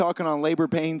talking on labor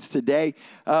pains today.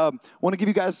 Want to give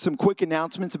you guys some quick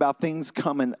announcements about things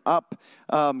coming up.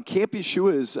 Camp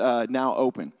Yeshua is now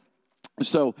open.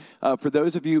 So for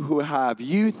those of you who have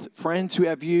youth, friends who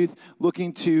have youth,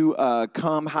 looking to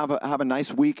come have a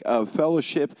nice week of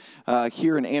fellowship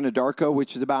here in Anadarko,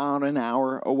 which is about an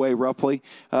hour away roughly.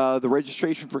 The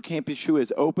registration for Camp Yeshua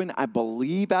is open. I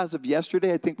believe as of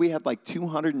yesterday, I think we had like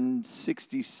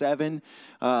 267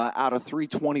 out of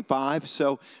 325.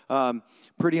 So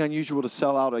pretty unusual to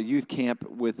sell out a youth camp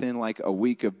within like a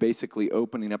week of basically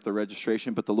opening up the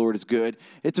registration, but the Lord is good.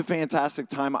 It's a fantastic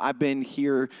time. I've been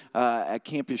here at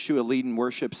Camp Yeshua leading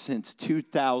worship since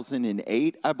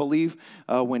 2008, I believe,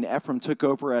 when Ephraim took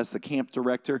over as the camp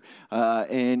director.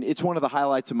 And it's one of the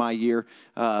highlights of my year.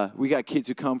 We got kids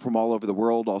who come from all over the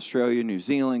world, Australia, New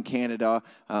Zealand, Canada,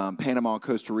 Panama,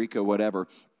 Costa Rica, whatever.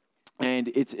 And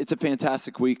it's a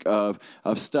fantastic week of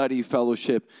study,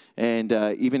 fellowship, and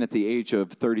even at the age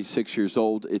of 36 years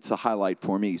old, it's a highlight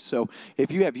for me. So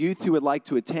if you have youth who would like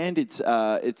to attend, it's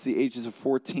the ages of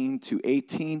 14 to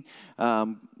 18.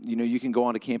 You can go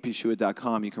on to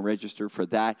campyeshua.com. You can register for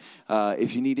that.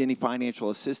 If you need any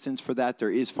financial assistance for that, there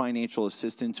is financial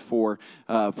assistance for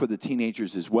the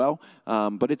teenagers as well.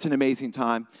 But it's an amazing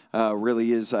time.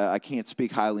 Really is. I can't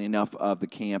speak highly enough of the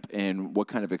camp and what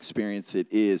kind of experience it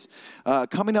is.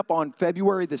 Coming up on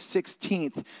February the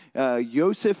 16th,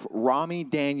 Yosef Rami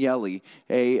Danieli,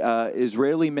 a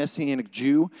Israeli Messianic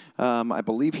Jew. I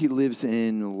believe he lives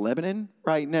in Lebanon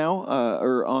right now,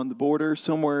 or on the border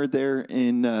somewhere there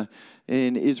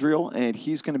in Israel, and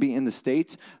he's going to be in the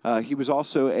States. He was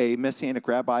also a Messianic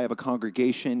rabbi of a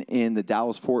congregation in the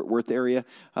Dallas-Fort Worth area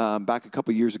back a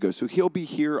couple years ago. So he'll be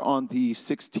here on the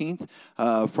 16th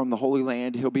from the Holy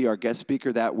Land. He'll be our guest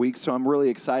speaker that week, so I'm really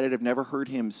excited. I've never heard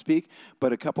him speak,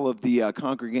 but a couple of the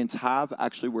congregants have.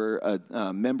 Actually, were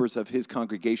members of his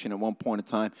congregation at one point in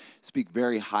time, speak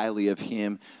very highly of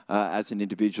him as an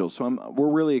individual. So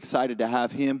we're really excited to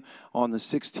have him on the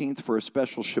 16th for a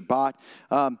special Shabbat.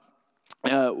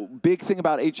 Big thing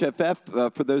about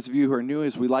HFF, for those of you who are new,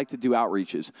 is we like to do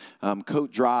outreaches,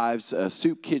 coat drives,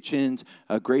 soup kitchens,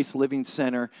 Grace Living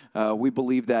Center. We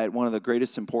believe that one of the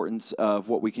greatest importance of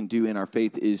what we can do in our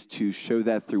faith is to show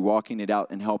that through walking it out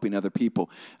and helping other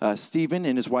people. Stephen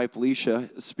and his wife Alicia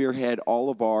spearhead all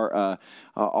of our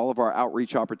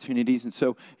outreach opportunities. And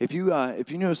so if you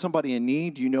know somebody in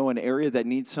need, you know an area that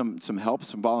needs some help,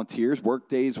 some volunteers, work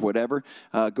days, whatever,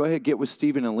 go ahead, get with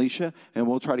Stephen and Alicia, and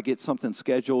we'll try to get something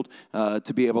scheduled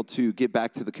to be able to give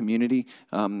back to the community.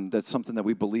 That's something that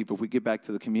we believe if we give back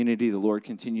to the community, the Lord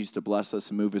continues to bless us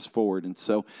and move us forward. And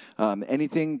so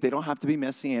anything, they don't have to be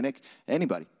Messianic,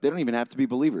 anybody. They don't even have to be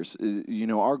believers.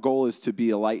 Our goal is to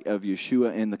be a light of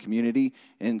Yeshua in the community.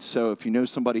 And so if you know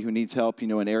somebody who needs help,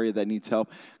 an area that needs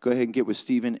help, go ahead and get with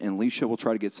Stephen and Alicia. We'll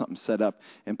try to get something set up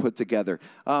and put together.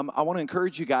 I want to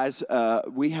encourage you guys,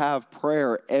 we have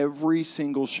prayer every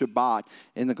single Shabbat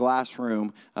in the glass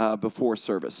room before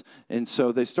service. And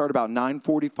so they start about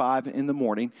 9:45 in the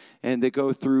morning, and they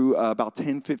go through about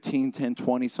 10:15,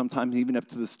 10:20, sometimes even up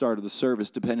to the start of the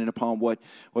service, depending upon what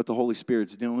the Holy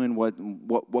Spirit's doing,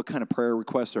 what kind of prayer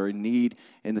requests are in need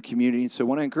in the community. So I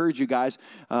want to encourage you guys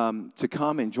to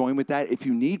come and join with that. If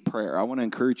you need prayer, I want to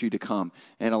encourage you to come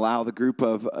and allow the group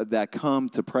of that come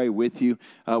to pray with you.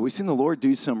 We've seen the Lord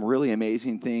do some really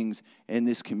amazing things in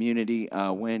this community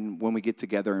when we get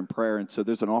together in prayer, and so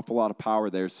there's an awful lot of power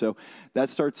there. So that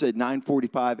starts at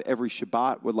 9:45 every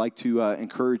Shabbat. Would like to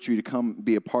encourage you to come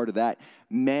be a part of that.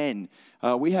 Men,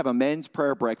 we have a men's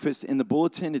prayer breakfast. In the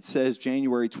bulletin, it says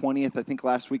January 20th. I think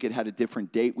last week it had a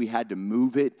different date. We had to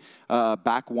move it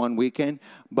back one weekend.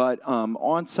 But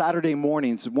on Saturday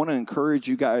mornings, I want to encourage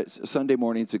you guys, Sunday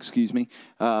mornings,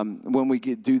 when we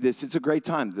do this, it's a great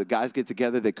time. The guys get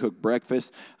together, they cook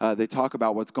breakfast, they talk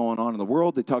about what's going on in the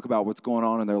world, they talk about what's going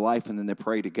on in their life, and then they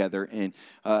pray together. And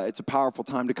it's a powerful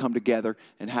time to come together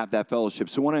and have that fellowship.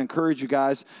 So I want to encourage you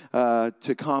guys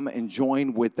to come and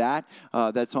join with that.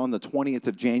 That's on the 20th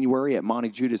of January at Monty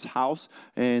Judah's house,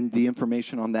 and the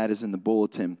information on that is in the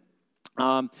bulletin.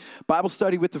 Bible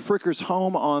study with the Frickers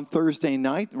home on Thursday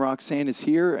night. Roxanne is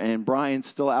here, and Brian's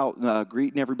still out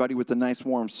greeting everybody with a nice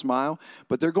warm smile.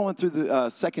 But they're going through the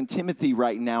 2 Timothy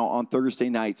right now on Thursday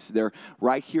nights. They're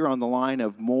right here on the line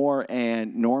of Moore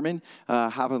and Norman.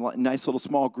 Have a nice little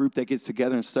small group that gets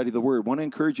together and study the Word. Want to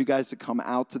encourage you guys to come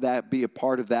out to that, be a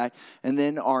part of that. And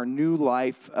then our New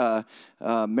Life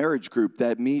marriage group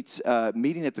that meets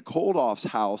meeting at the Koldoff's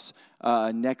house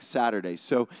next Saturday.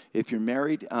 So if you're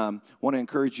married, want to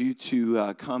encourage you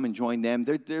to come and join them.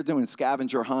 They're doing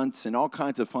scavenger hunts and all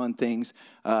kinds of fun things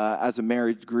as a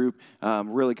marriage group.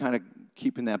 Really kind of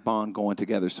keeping that bond going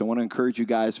together. So I want to encourage you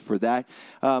guys for that.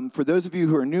 For those of you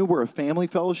who are new, we're a family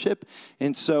fellowship,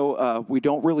 and so we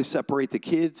don't really separate the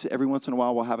kids. Every once in a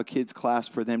while, we'll have a kids class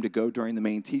for them to go during the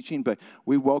main teaching, but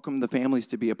we welcome the families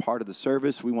to be a part of the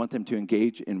service. We want them to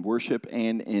engage in worship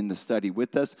and in the study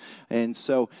with us, and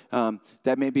so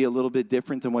that may be a little bit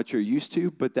different than what you're used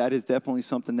to, but that is definitely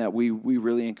something that we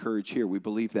really encourage here. We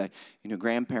believe that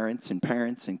grandparents and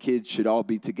parents and kids should all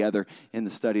be together in the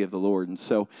study of the Lord. And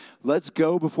so let's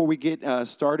go before we get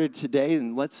started today,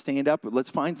 and let's stand up. Let's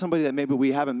find somebody that maybe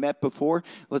we haven't met before.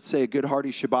 Let's say a good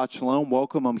hearty Shabbat Shalom.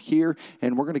 Welcome them here,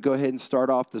 and we're going to go ahead and start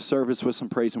off the service with some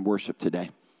praise and worship today.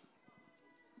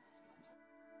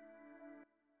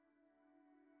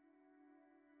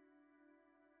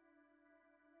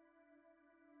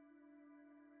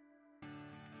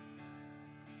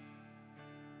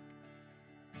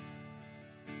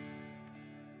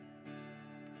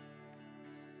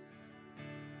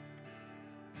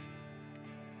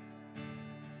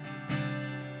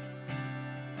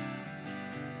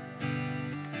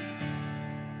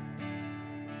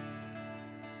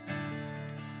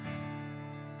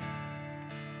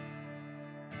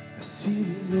 I see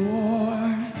the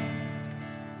Lord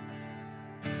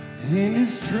in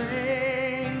His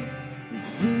strength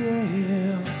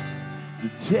fills the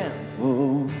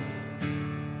temple.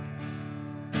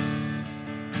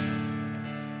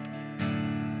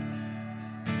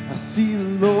 I see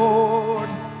the Lord,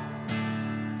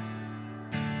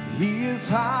 He is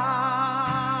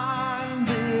high and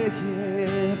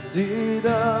lifted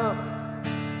up.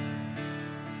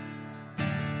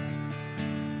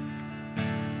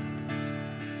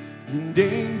 And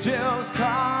angels cry,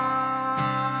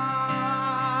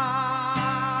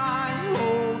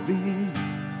 holy,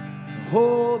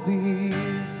 holy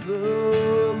is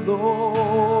the Lord.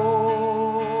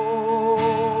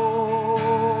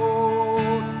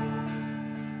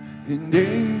 And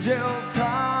angels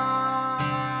cry,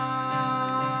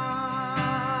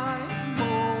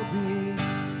 holy,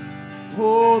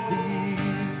 holy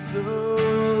is the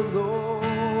Lord.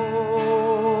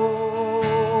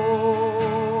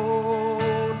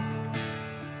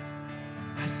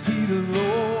 See the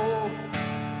Lord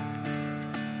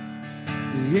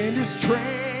in His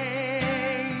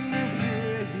train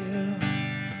fill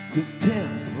His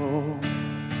temple.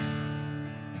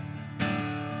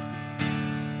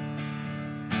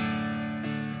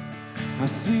 I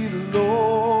see the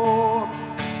Lord,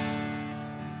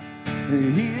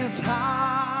 He is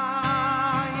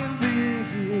high and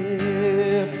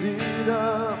lifted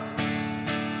up.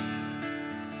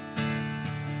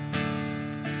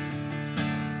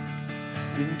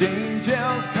 And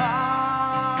angels cry,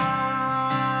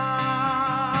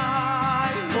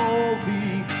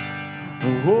 holy,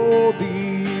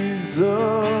 holy is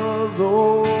the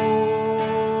Lord.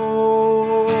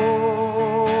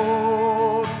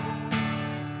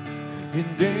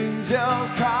 And angels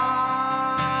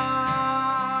cry,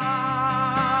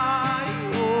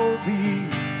 holy,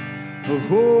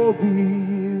 holy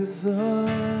is the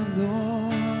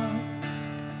Lord.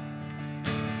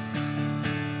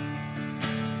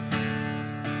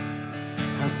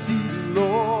 I see the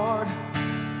Lord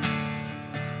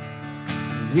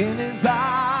in His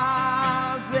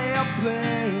eyes, they are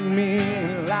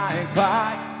flaming like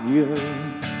fire.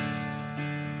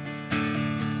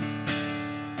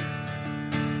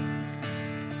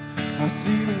 I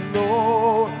see the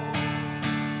Lord,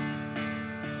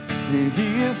 and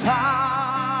He is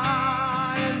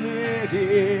high and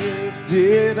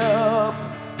lifted up.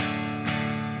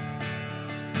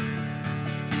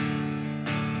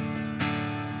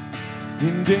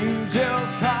 And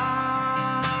angels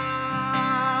cry,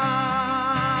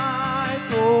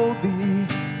 holy,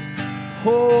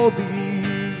 holy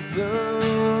is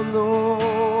the Lord.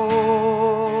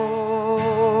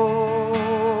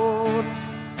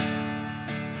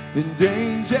 And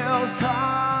angels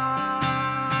cry,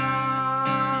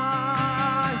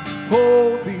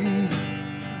 holy,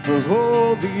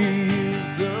 holy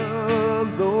is the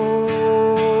Lord.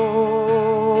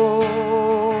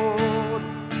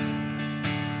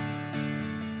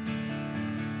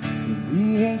 The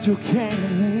angel came to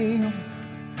me,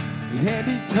 and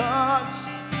he touched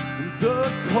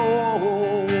the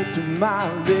cold to my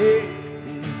lips.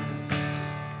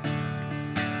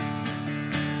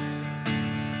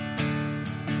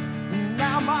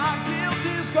 Now my guilt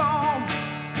is gone,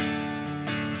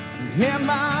 and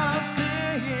my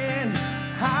sin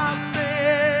has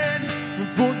been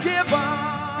forgiven.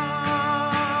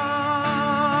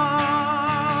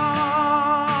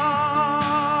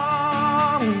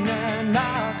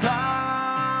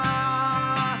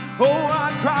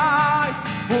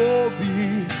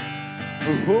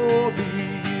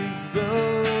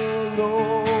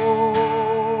 Lord.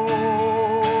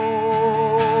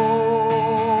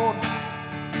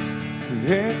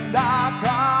 And I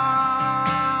cry,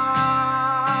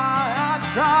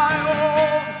 oh,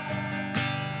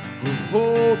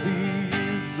 holy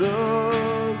is the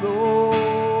Lord.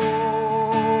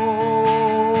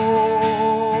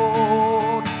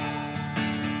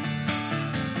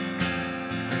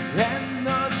 And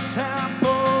the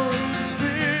temple is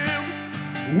filled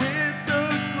with the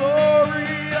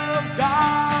glory of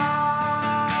God.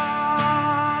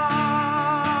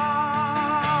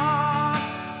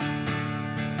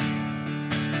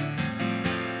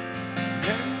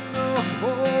 And the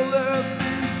whole earth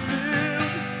is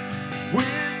filled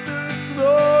with the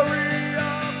glory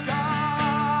of God.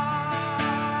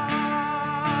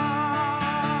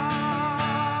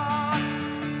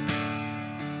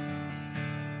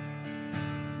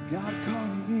 God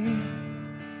called me.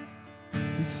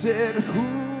 He said,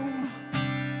 whom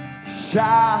shall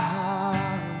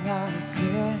I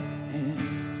send?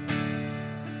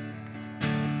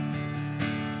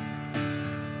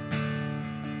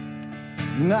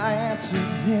 And I answered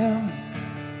him,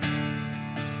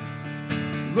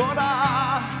 Lord,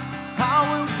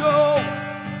 I will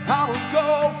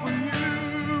go for you.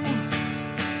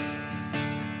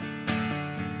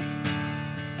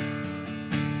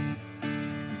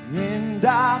 And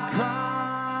I cry,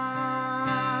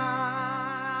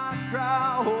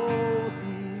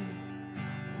 holy,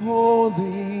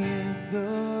 holy is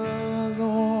the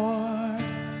Lord.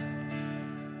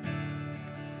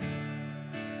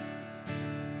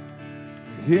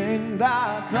 And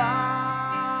I cry,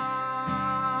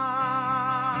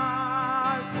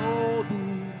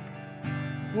 holy,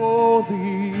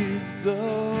 holy is the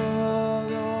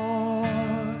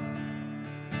Lord.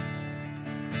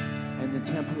 And the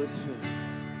temple is filled.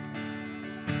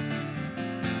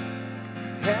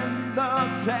 And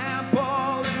the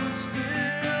temple is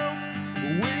filled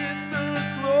with the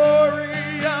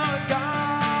glory of God.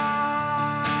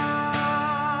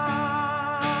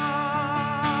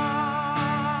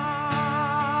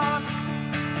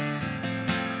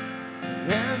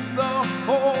 And the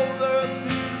whole earth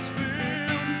is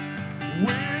filled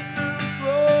with the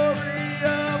glory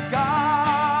of God.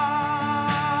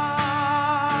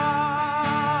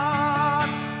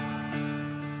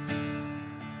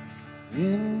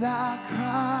 And I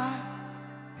cry,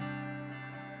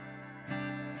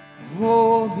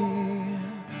 holy,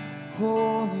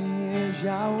 holy is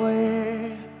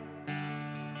Yahweh.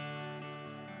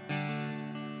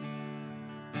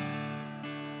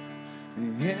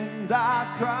 And I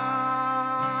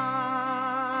cry,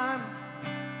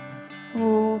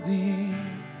 holy,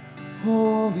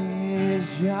 holy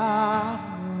is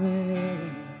Yahweh.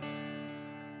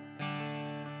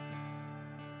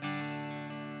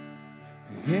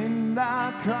 And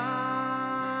I cry,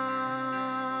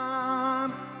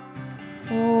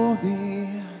 holy,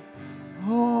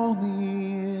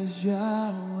 holy is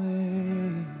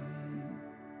Yahweh.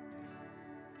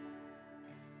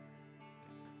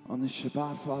 On this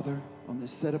Shabbat, Father, on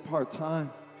this set apart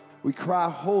time, we cry,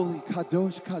 holy,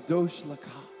 kadosh, kadosh, laka.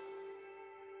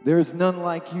 There is none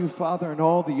like you, Father, in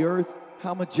all the earth.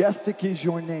 How majestic is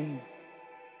your name.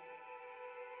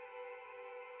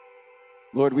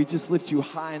 Lord, we just lift you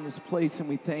high in this place, and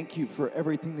we thank you for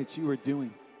everything that you are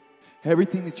doing,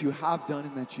 everything that you have done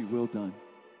and that you will done.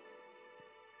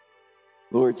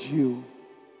 Lord, you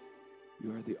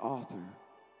are the author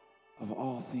of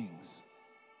all things.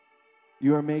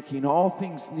 You are making all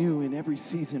things new in every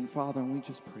season, Father, and we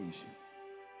just praise you.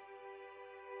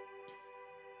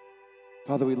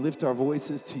 Father, we lift our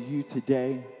voices to you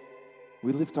today.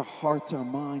 We lift our hearts, our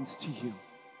minds to you,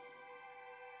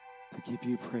 to give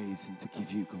you praise and to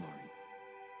give you glory.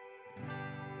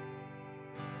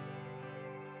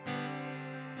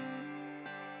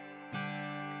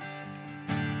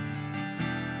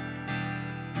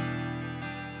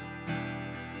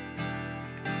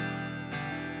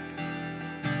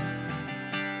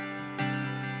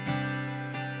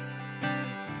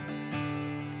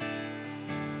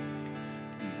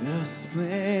 The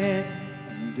splendor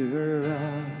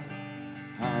of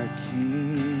our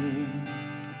King,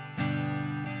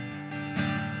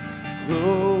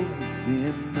 clothed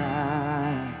in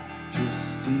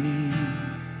majesty,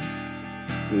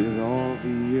 let all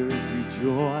the earth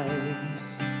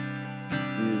rejoice,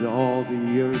 let all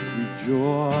the earth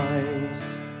rejoice.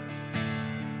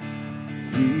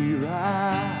 He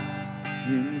wraps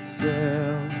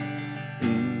himself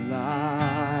in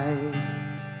light,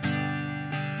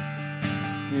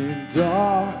 and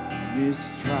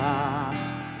darkness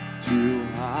tries to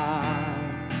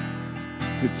hide.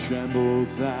 It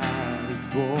trembles at his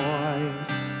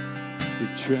voice.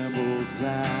 It trembles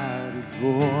at his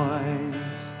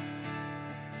voice.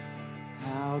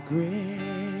 How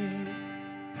great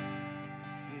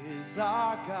is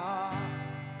our God?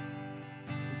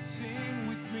 Sing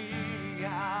with me,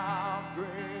 how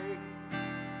great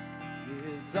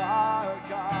is our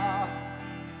God,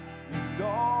 and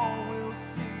all will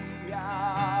see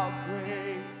how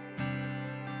great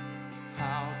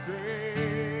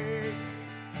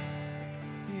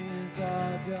is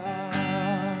our God.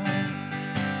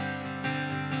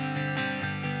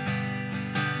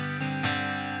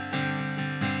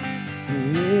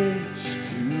 Age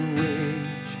to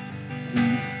age he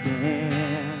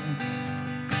stands,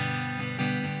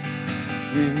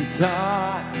 when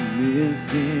time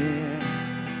is in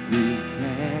his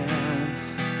hands,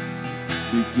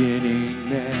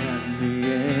 beginning and the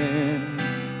end,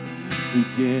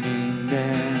 beginning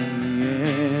and the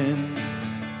end.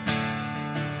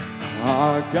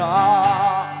 Our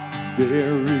God,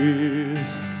 there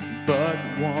is but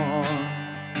one,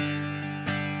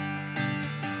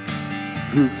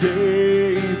 who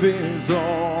gave his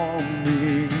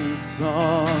only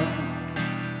Son,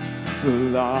 the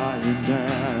Lion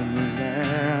and the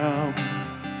Lamb,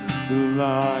 the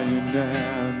Lion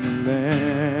and the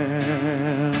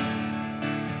Lamb.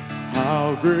 How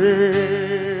great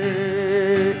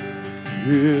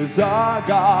is our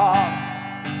God?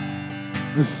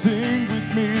 Sing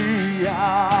with me,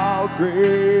 how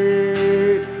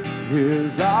great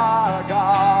is our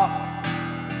God,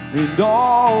 and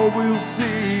all will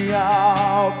see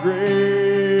how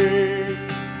great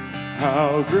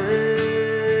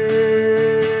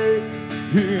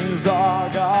is our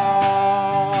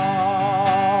God.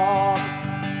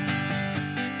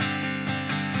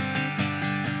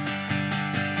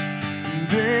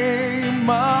 Name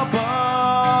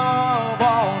above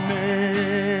all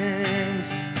names,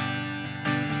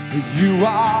 you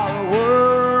are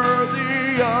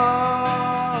worthy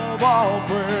of all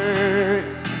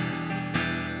praise,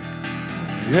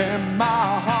 and my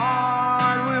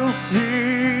heart will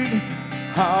sing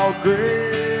how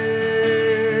great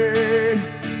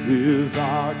is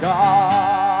our God.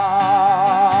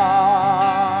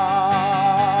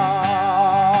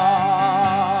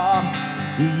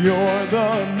 You're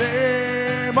the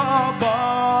name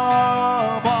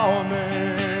above all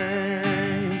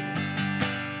names,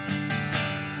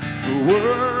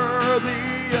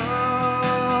 worthy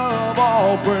of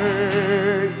all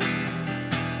praise,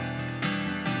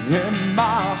 and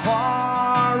my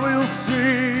heart will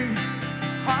sing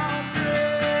how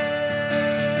great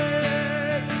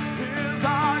is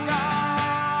our God.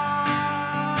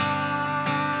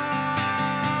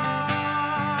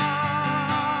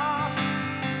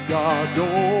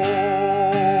 Gadol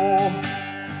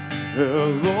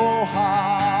Eloha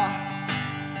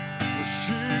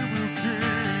Shiruki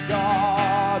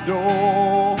Gadol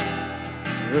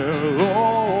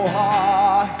Eloha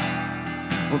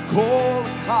Kol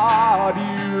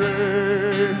Kadire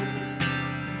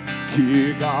Ki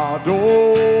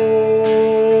Gadol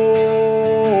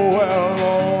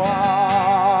Eloha.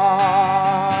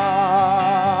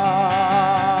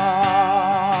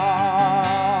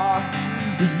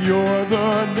 You're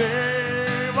the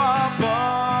name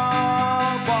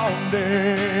above all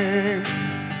names.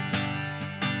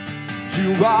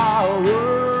 You are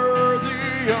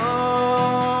worthy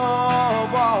of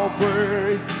all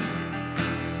praise,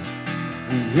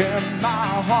 and my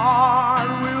heart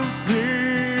will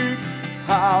sing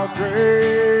how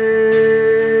great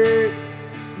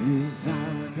is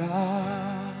our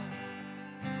God.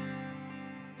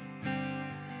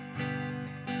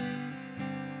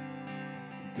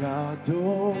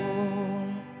 Gadol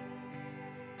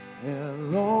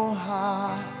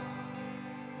Eloha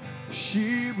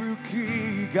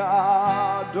Shibuki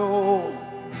Gadol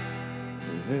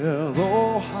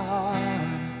Eloha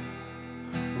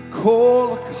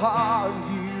Kol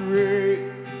Kadire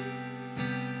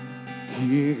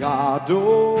Ki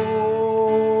Gadol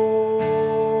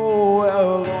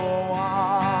Eloha.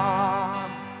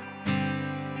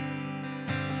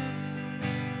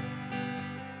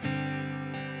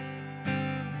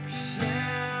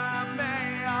 Shem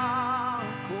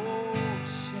Me'akol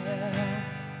Shem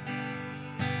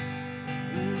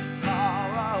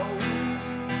Utara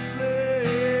Ule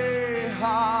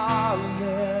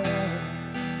Halel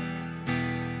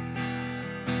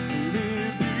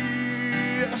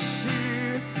Libi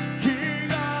Ashir Ki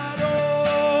Gadol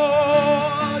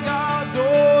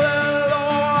Gadol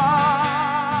Eloha.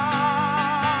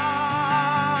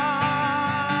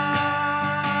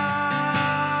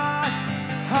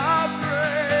 How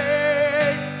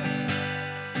great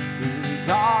is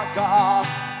our God?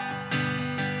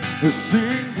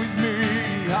 Sing with me.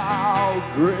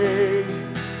 great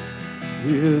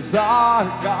is our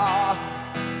God,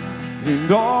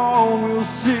 and all will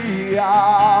see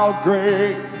how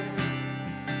great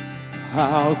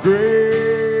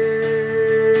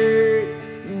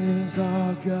is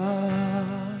our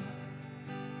God.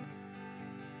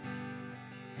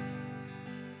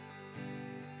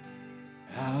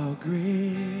 How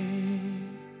great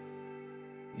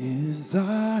is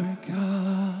our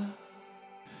God.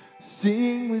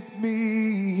 Sing with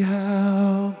me,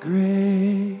 how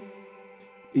great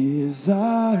is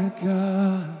our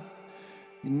God,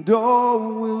 and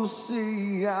all will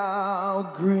see how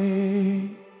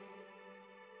great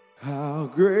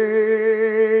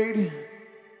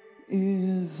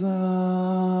is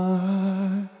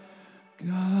our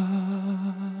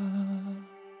God.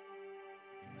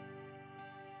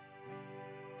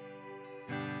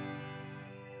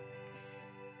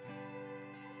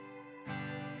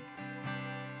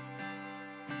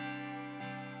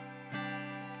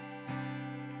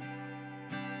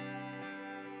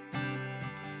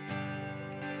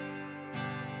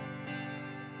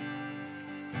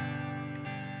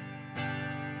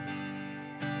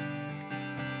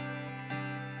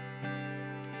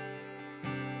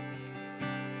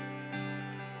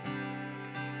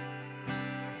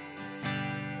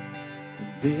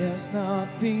 There's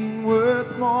nothing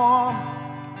worth more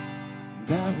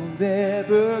that will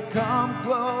ever come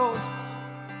close.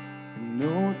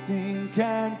 Nothing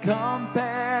can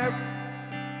compare.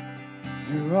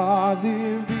 You're our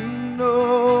living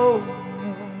Lord.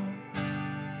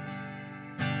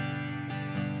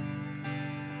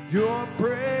 Your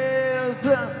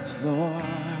presence, Lord.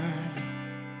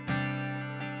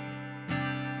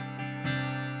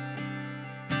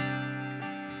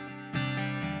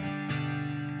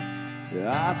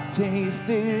 I've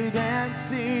tasted and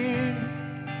seen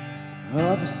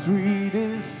of the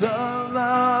sweetest of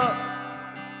love,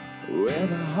 where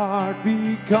my heart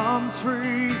becomes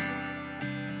free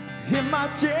and my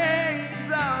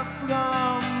chains have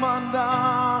come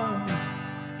undone.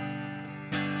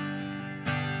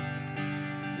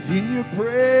 In your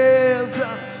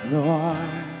presence, Lord.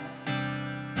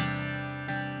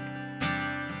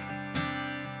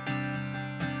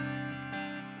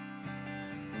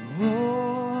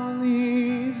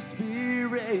 Holy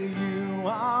Spirit, you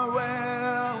are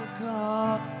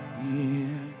welcome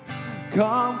here.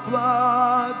 Come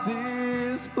flood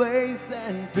this place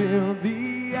and fill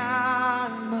the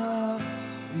atmosphere.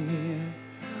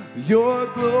 Your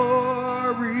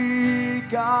glory,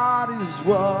 God, is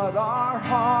what our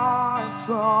hearts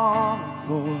long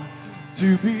for.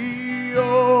 To be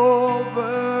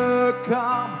overcome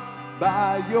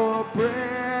by your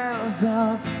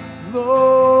presence, Lord,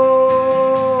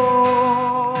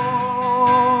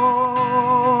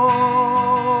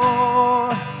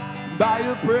 by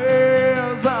your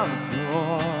presence,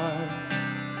 Lord.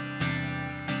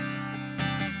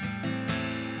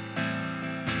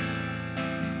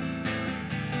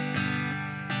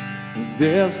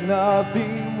 There's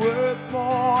nothing worth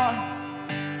more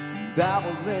that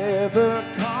will ever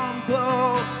come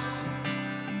close.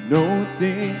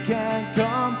 Nothing can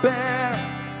compare.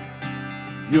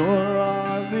 You're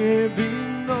our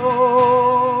living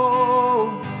Lord.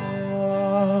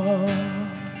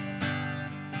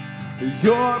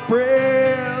 Your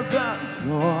presence,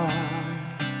 Lord.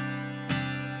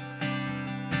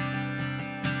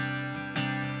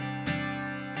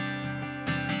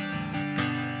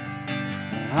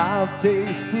 I've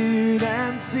tasted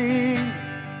and seen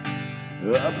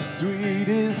of the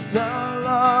sweetest of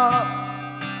love,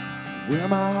 where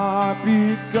my heart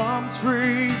becomes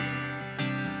free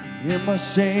and my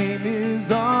shame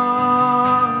is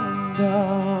undone.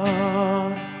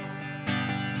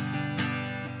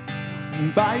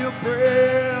 By your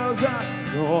presence,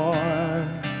 Lord.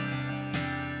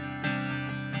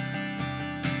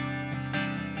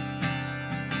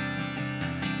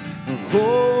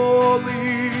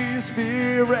 Holy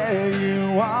Spirit,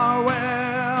 you are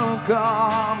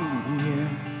welcome here.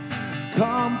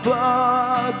 Come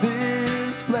flood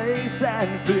this place and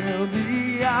fill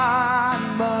the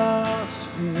atmosphere.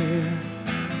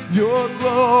 Your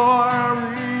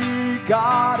glory,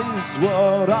 God, is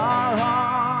what our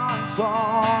hearts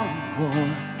long for.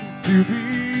 To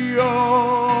be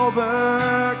overcome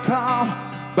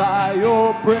by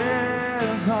your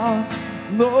presence,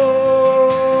 Lord,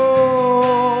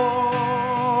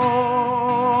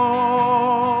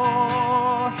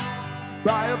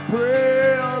 by your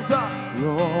presence,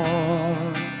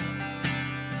 Lord,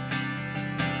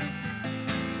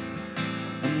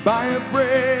 and by your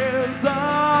presence,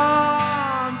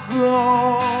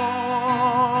 Lord,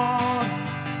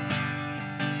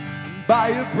 by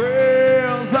your presence.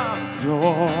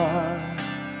 Lord.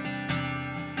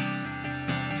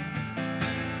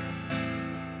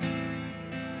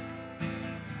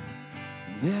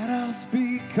 Let us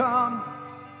become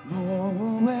more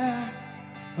aware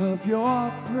of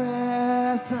your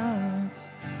presence.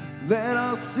 Let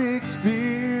us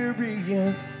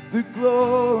experience the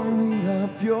glory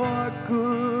of your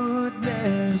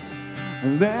goodness.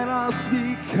 Let us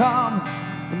become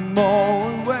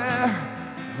more aware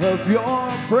of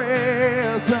your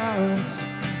presence.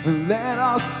 Let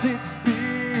us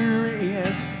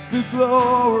experience the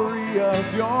glory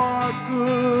of your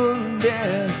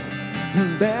goodness.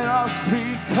 Let us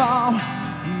become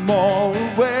more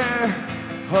aware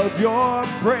of your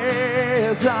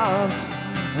presence.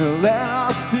 Let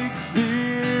us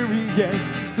experience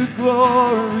the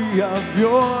glory of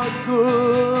your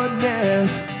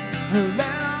goodness.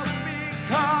 Let us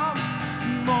become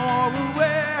more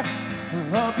aware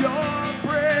of your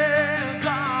presence.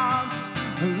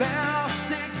 Let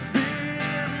us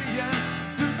experience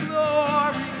the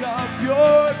glory of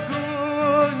your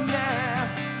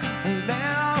goodness.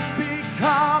 Let us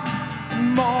become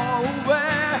more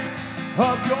aware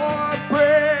of your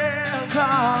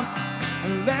presence.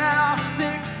 Let us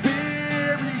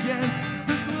experience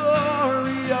the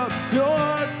glory of your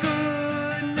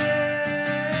goodness.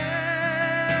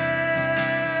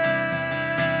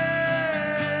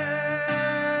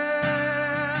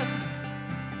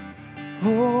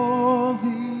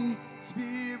 Holy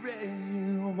Spirit,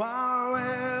 you are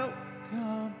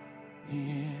welcome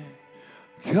here.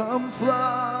 Come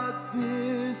flood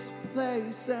this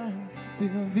place and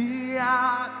fill the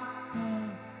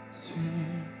atmosphere.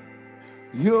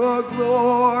 Your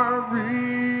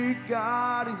glory,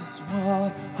 God, is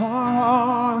what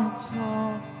our hearts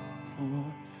long for.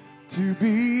 To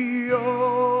be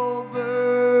overcome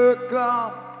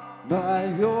by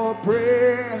your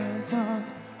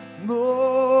presence, Lord.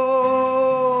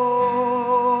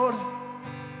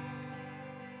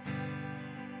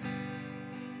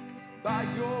 By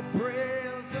your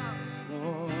presence,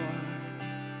 Lord.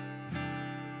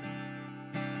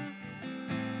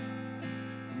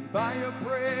 By your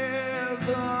presence,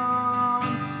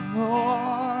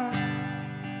 Lord.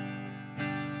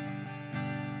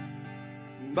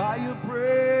 By your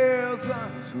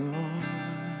presence, Lord.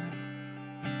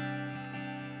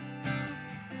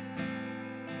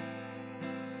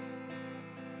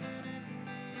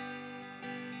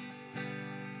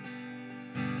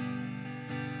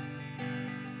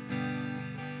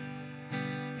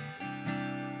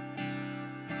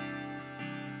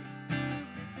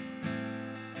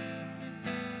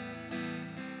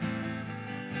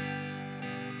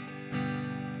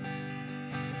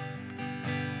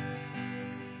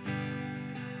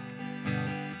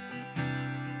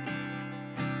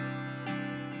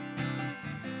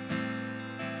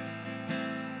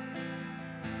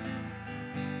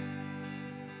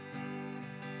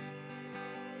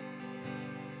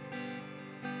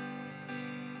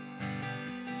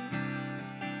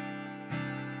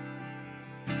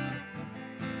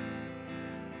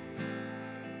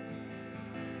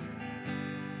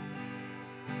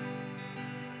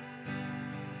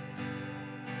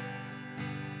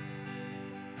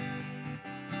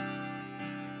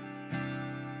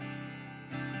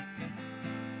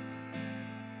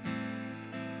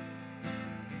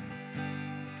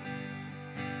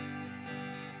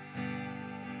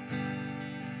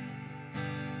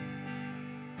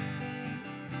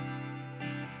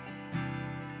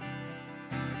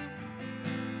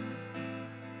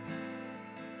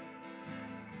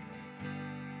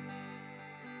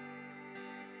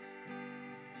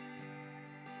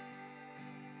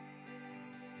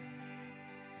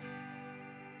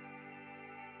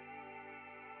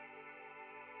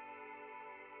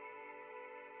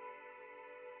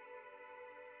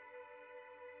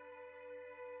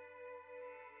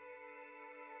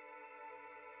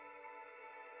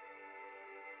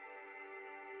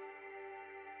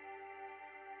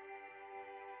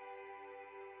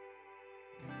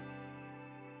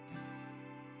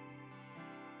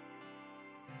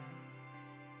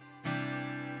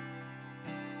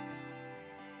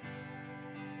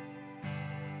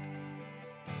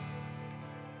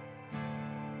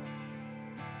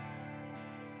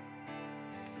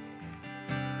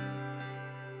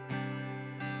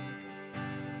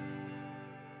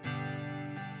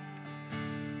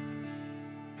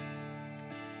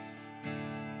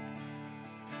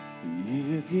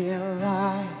 You give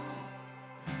life,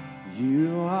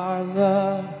 you are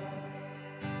love,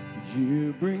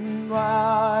 you bring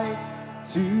light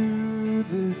to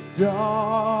the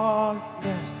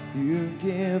darkness, you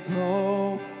give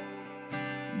hope,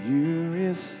 you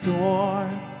restore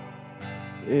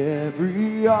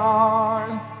every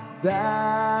heart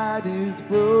that is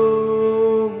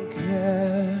broken.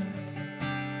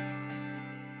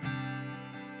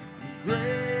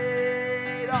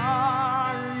 Great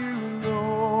are you,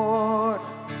 Lord.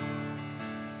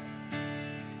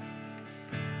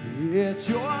 It's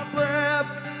your breath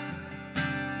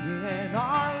in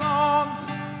our lungs,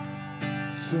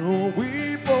 so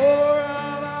we pour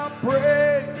out our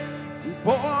praise. We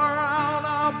pour out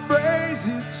our praise.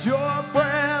 It's your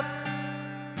breath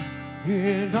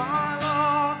in our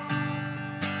lungs,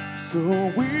 so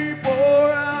we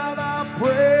pour out our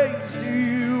praise to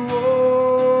you only.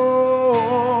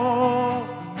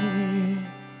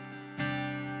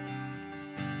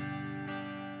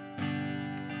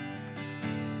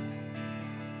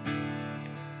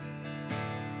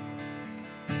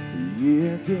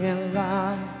 You give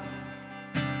life,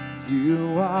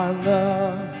 you are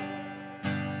love,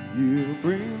 you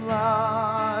bring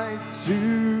light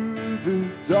to the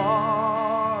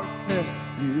darkness,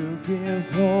 you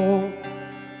give hope,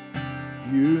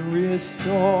 you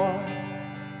restore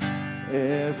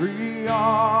every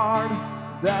heart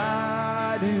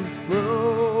that is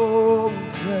broken.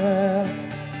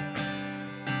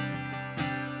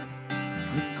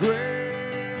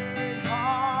 Great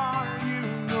are you,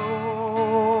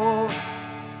 Lord.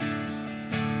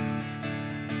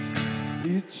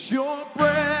 It's your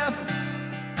breath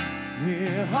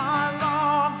in our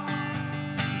lungs,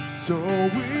 so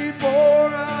we pour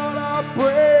out our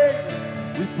praise.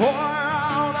 We pour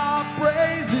out our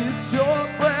praise. It's your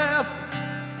breath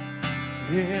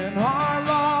in our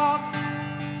lungs,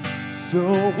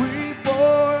 so we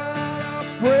pour out our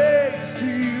praise to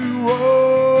you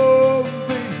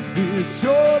only. It's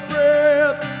your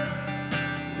breath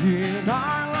in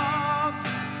our lungs,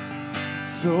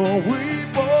 so we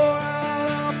pour out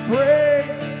our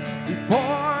praise. We pour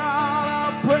out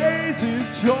our praise.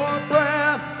 It's your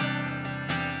breath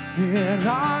in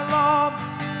our lungs,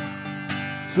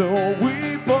 so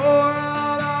we pour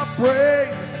out our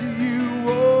praise to you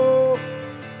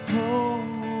only.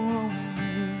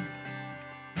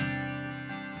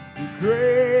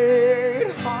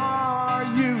 Great are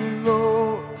you,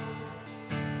 Lord.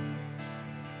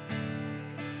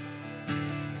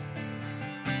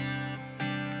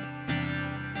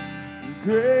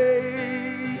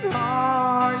 Great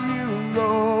are you,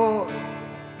 Lord.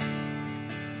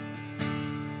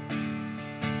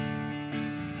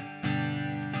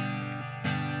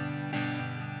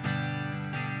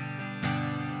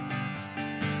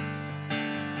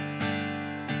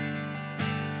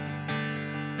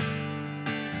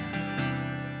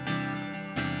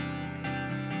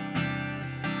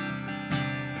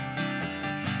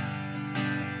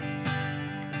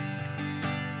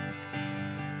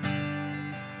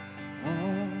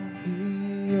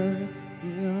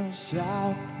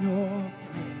 Shout your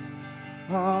praise.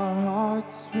 Our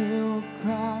hearts will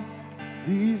cry.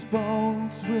 These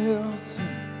bones will sing.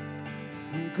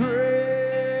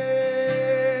 Great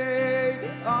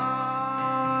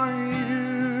are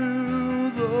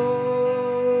you,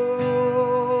 Lord.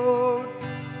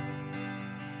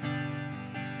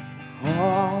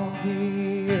 All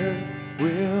the earth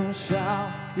will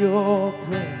shout your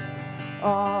praise.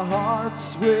 Our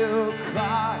hearts will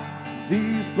cry.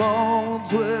 These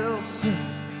bones will sing.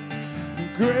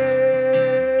 Great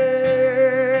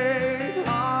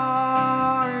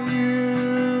are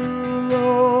you,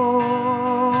 Lord.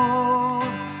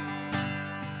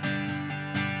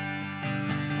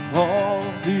 All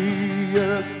the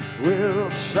earth will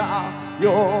shout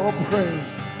your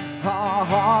praise. Our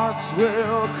hearts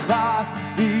will cry.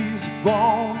 These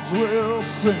bones will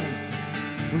sing.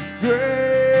 Great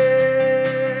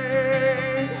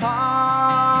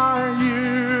are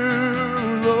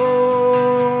you,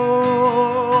 Lord.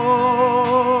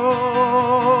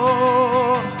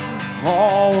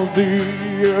 All the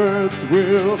earth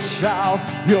will shout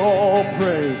your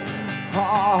praise.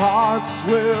 Our hearts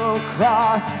will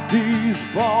cry. These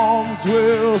bones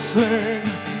will sing.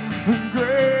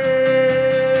 Great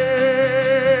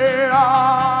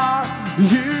are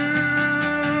you,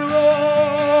 Lord.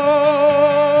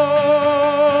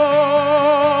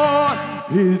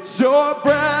 It's your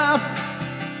breath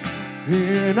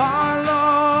in our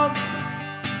lungs,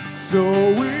 so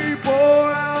we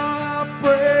pour out our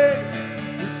praise.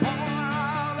 We pour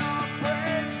out our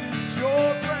praise. It's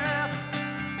your breath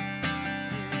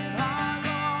in our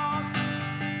lungs,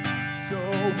 so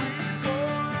we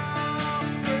pour out our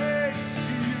praise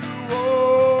to you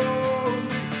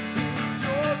only. It's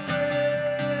your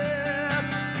breath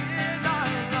in our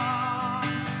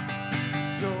lungs,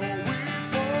 so we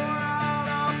pour out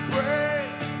our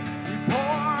praise. We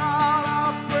pour out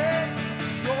our praise.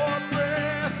 It's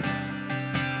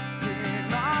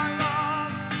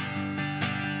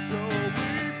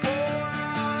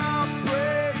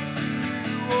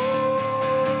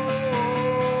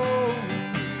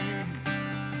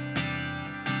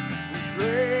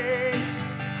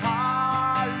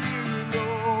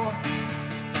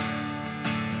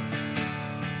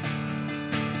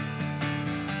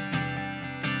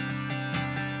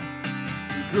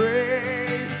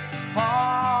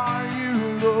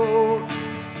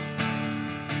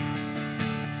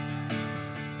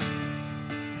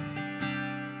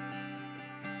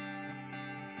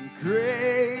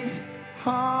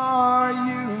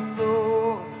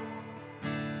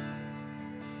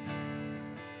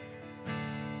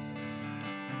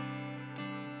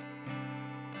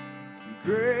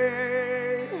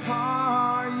Great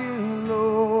are you,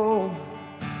 Lord.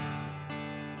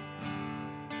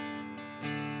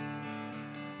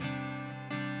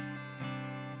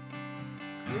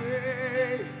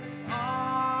 Great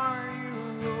are you,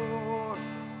 Lord.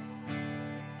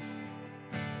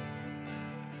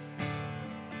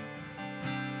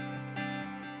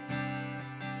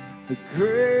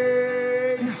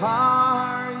 Great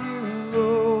are you,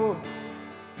 Lord.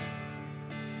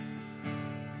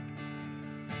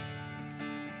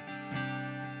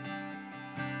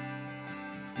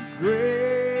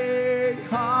 Great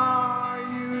are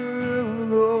you,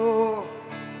 Lord.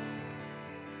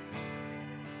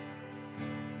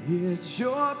 It's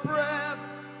your breath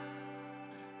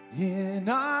in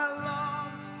our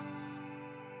lungs,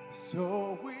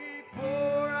 so we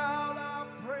pour out our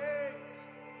praise.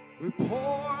 We pour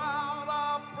out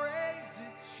our praise.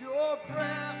 It's your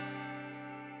breath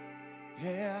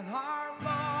in our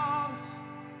lungs,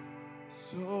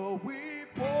 so we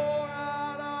pour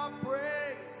out our praise.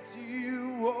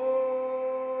 You only.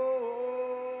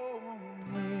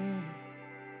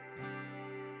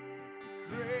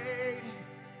 Great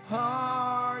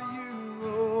are you,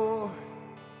 Lord.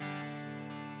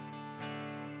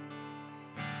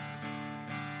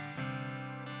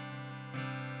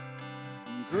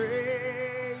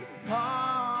 Great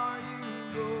are you,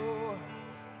 Lord.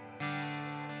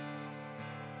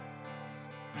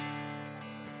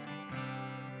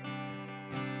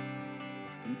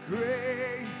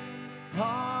 Great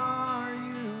are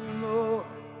you, Lord.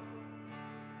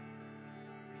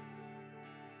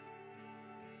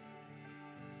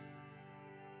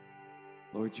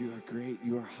 Lord, you are great,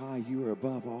 you are high, you are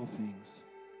above all things.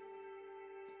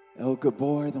 El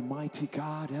Gabor, the mighty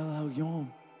God, El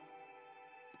Elyon,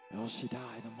 El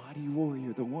Shaddai, the mighty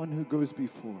warrior, the one who goes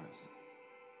before us.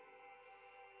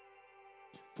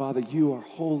 Father, you are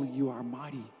holy, you are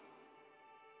mighty.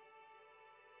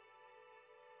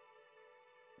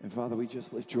 And Father, we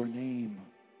just lift your name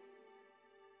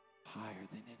higher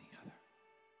than any other.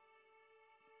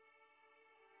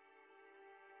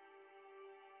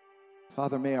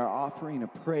 Father, may our offering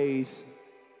of praise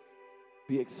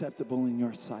be acceptable in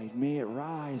your sight. May it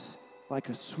rise like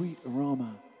a sweet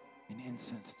aroma and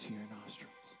incense to your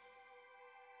nostrils.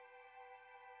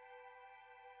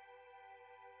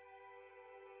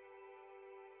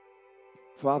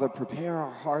 Father, prepare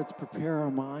our hearts, prepare our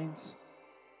minds,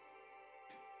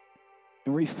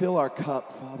 and refill our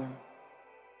cup, Father.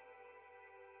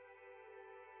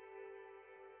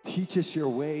 Teach us your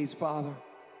ways, Father,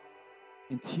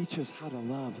 and teach us how to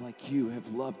love like you have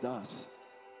loved us.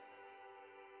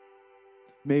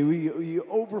 May we be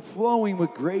overflowing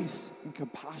with grace and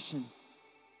compassion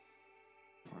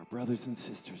for our brothers and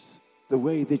sisters, the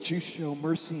way that you show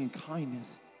mercy and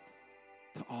kindness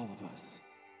to all of us.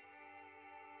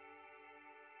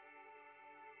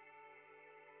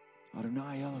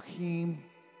 Adonai Elohim,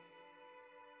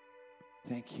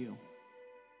 thank you.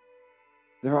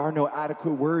 There are no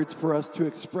adequate words for us to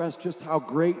express just how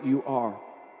great you are.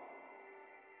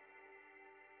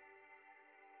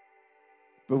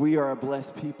 But we are a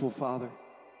blessed people, Father.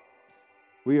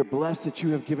 We are blessed that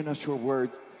you have given us your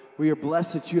word. We are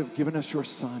blessed that you have given us your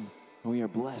Son. And we are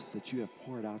blessed that you have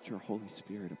poured out your Holy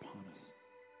Spirit upon us.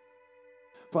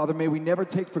 Father, may we never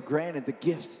take for granted the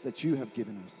gifts that you have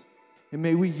given us. And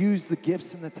may we use the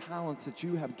gifts and the talents that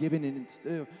you have given and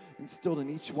instilled in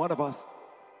each one of us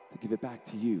to give it back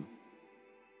to you.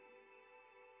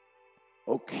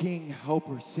 O King,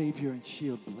 Helper, Savior, and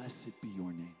Shield, blessed be your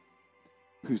name,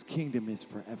 whose kingdom is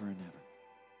forever and ever.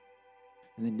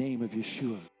 In the name of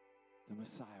Yeshua, the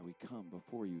Messiah, we come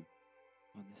before you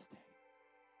on this day.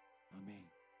 Amen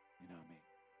and amen.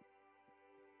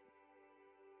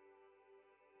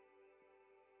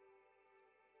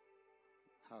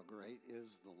 How great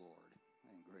is the Lord,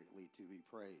 and greatly to be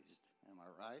praised. Am I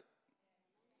right?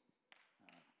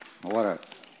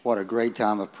 What a great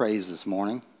time of praise this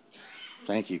morning.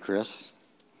 Thank you, Chris.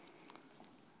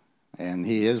 And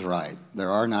he is right. There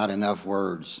are not enough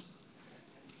words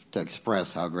to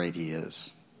express how great he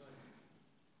is.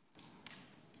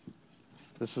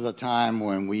 This is a time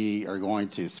when we are going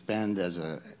to spend as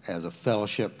a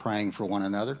fellowship praying for one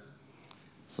another.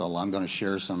 So I'm going to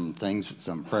share some things,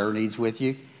 some prayer needs with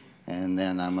you, and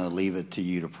then I'm going to leave it to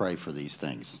you to pray for these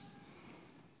things.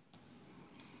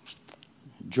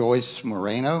 Joyce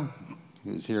Moreno,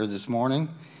 who's here this morning,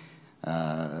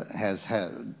 has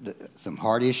had some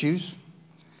heart issues,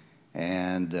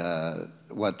 and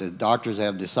what the doctors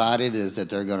have decided is that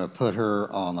they're going to put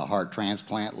her on the heart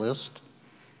transplant list.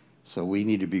 So we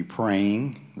need to be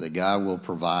praying that God will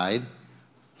provide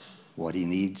what she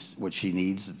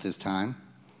needs at this time.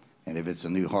 And if it's a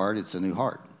new heart, it's a new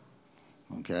heart.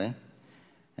 Okay?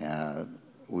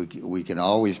 We can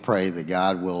always pray that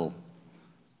God will,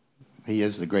 He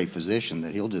is the great physician,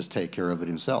 that He'll just take care of it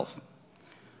Himself.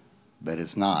 But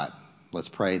if not, let's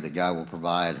pray that God will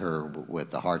provide her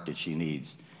with the heart that she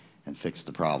needs and fix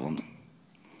the problem.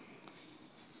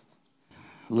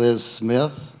 Liz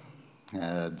Smith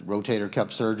had rotator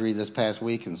cuff surgery this past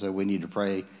week, and so we need to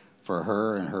pray for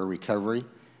her and her recovery.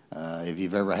 If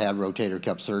you've ever had rotator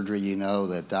cuff surgery, you know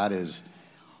that is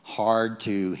hard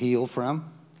to heal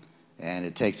from, and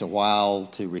it takes a while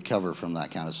to recover from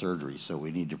that kind of surgery. So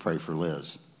we need to pray for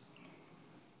Liz.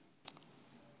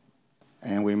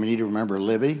 And we need to remember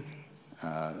Libby,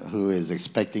 who is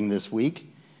expecting this week.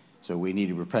 So we need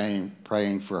to be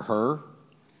praying for her,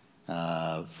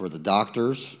 for the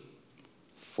doctors,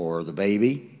 for the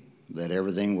baby, that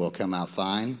everything will come out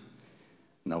fine.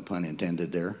 No pun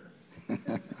intended there.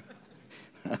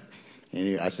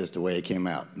 Anyway, that's just the way it came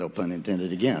out. No pun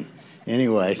intended again.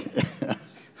 Anyway,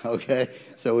 okay.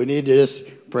 So we need to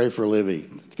just pray for Libby.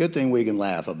 It's a good thing we can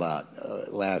laugh,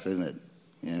 isn't it?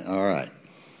 Yeah, all right.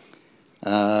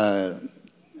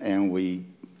 And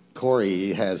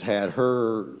Corey has had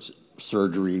her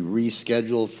surgery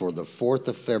rescheduled for the 4th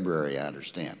of February, I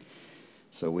understand.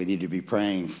 So we need to be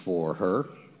praying for her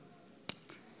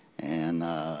and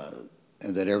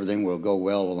that everything will go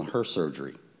well with her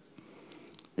surgery.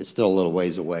 It's still a little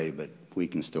ways away, but we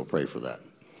can still pray for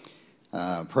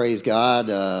that. Praise God.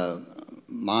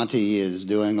 Monty is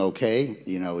doing okay.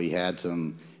 You know, he's had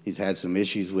some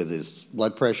issues with his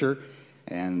blood pressure,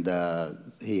 and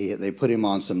they put him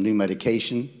on some new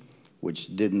medication,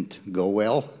 which didn't go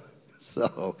well.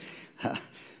 So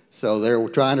they're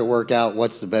trying to work out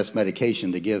what's the best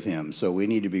medication to give him. So we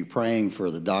need to be praying for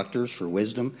the doctors for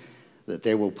wisdom, that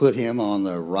they will put him on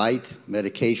the right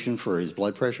medication for his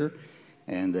blood pressure,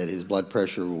 and that his blood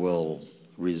pressure will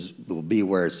be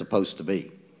where it's supposed to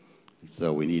be.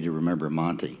 So we need to remember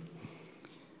Monty.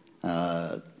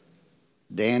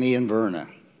 Danny and Verna.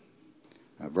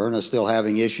 Verna's still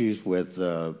having issues with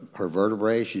her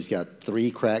vertebrae. She's got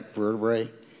 3 cracked vertebrae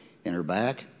in her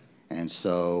back, and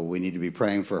so we need to be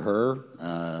praying for her.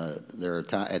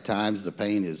 At times the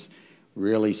pain is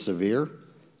really severe,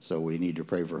 so we need to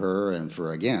pray for her and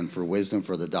for wisdom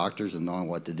for the doctors and knowing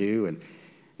what to do, and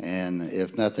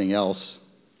if nothing else,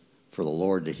 for the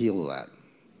Lord to heal that.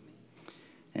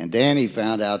 And Danny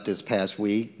found out this past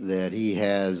week that he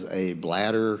has a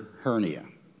bladder hernia.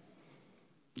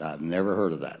 I've never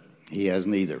heard of that. He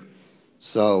hasn't either.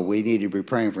 So we need to be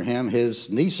praying for him. His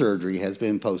knee surgery has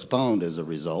been postponed as a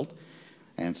result.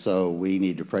 And so we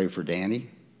need to pray for Danny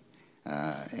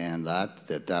and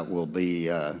that will be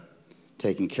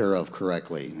taken care of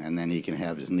correctly. And then he can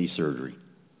have his knee surgery.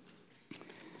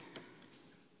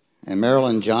 And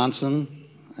Marilyn Johnson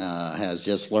has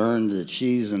just learned that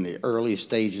she's in the early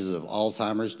stages of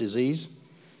Alzheimer's disease.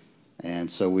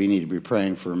 And so we need to be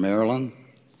praying for Marilyn,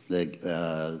 that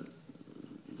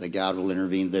God will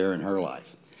intervene there in her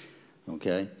life.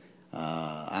 Okay?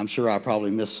 I'm sure I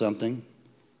probably missed something,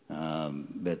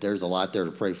 but there's a lot there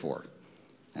to pray for.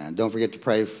 And don't forget to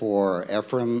pray for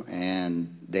Ephraim and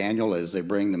Daniel as they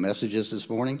bring the messages this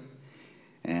morning,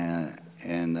 and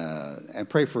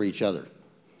pray for each other.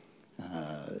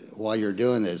 While you're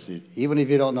doing this, even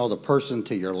if you don't know the person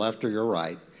to your left or your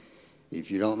right, if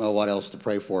you don't know what else to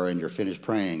pray for and you're finished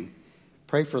praying,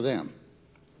 pray for them.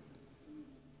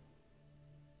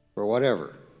 For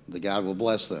whatever, that God will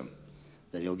bless them,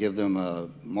 that He'll give them a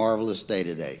marvelous day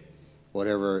today,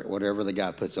 whatever the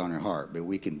God puts on your heart. But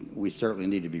we certainly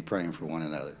need to be praying for one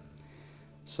another.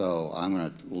 So I'm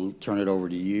going to turn it over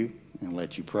to you and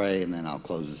let you pray, and then I'll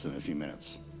close this in a few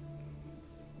minutes.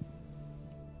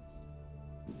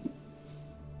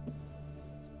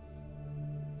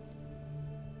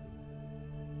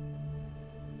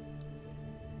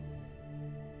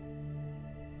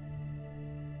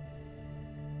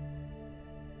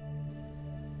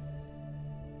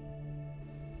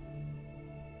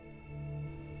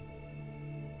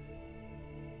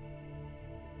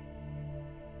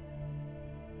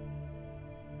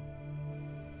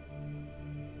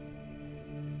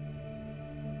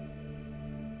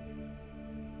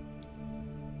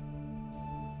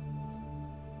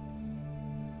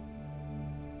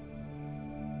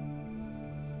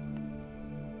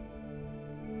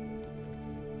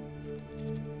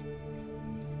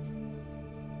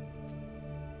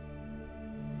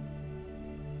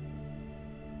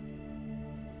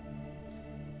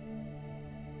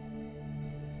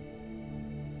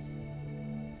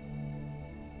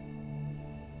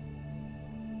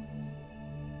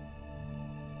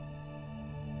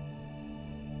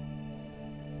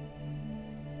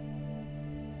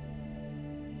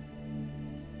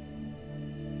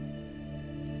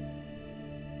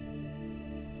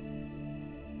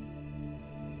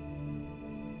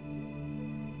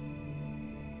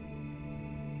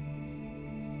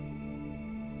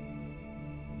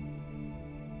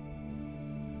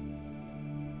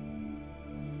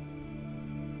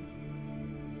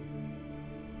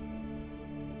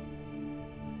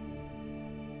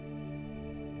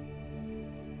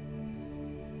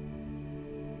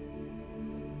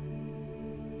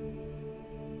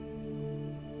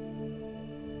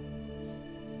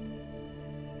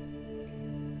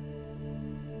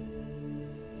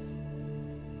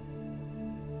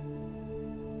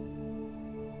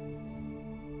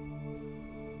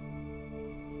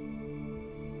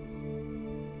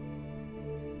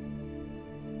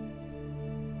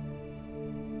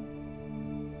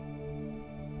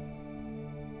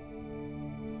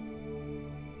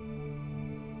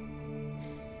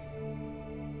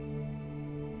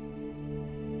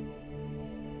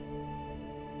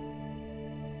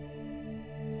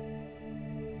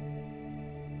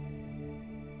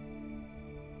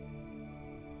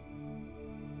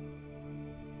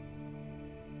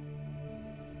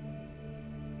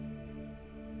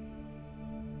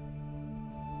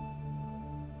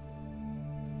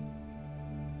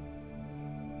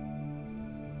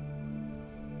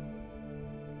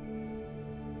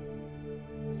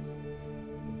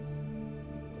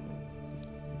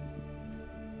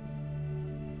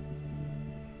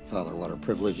 Father, what a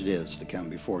privilege it is to come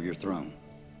before your throne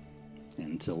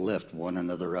and to lift one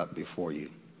another up before you.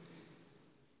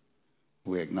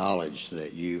 We acknowledge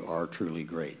that you are truly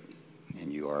great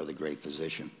and you are the great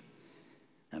physician.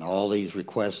 And all these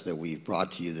requests that we've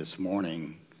brought to you this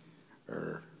morning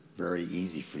are very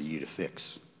easy for you to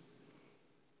fix.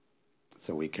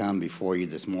 So we come before you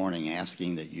this morning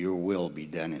asking that your will be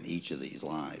done in each of these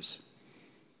lives.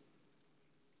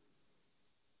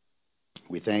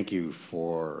 We thank you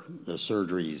for the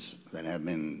surgeries that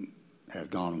have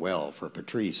gone well for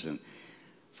Patrice and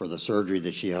for the surgery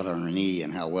that she had on her knee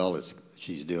and how well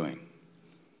she's doing.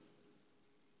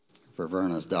 For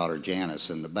Verna's daughter Janice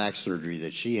and the back surgery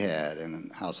that she had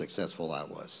and how successful that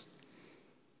was.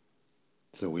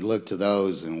 So we look to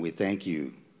those and we thank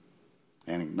you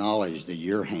and acknowledge that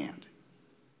your hand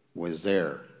was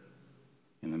there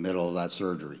in the middle of that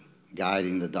surgery,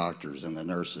 guiding the doctors and the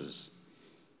nurses.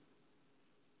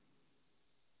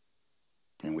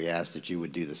 And we ask that you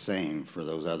would do the same for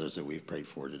those others that we've prayed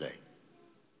for today.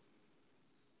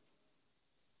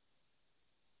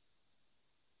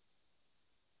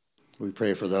 We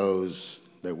pray for those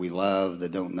that we love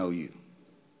that don't know you.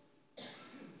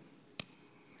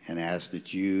 And ask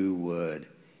that you would,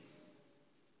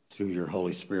 through your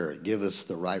Holy Spirit, give us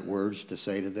the right words to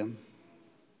say to them.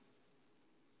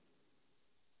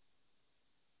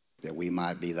 That we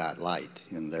might be that light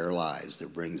in their lives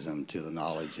that brings them to the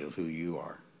knowledge of who you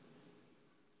are.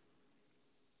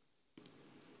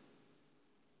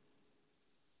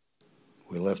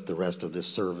 We lift the rest of this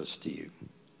service to you.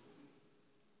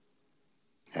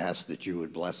 Ask that you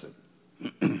would bless it.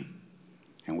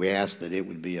 And we ask that it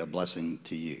would be a blessing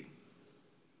to you.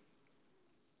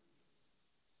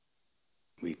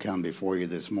 We come before you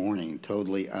this morning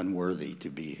totally unworthy to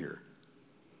be here.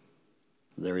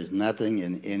 There is nothing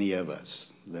in any of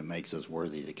us that makes us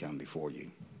worthy to come before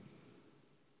you.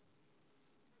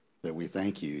 That we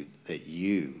thank you that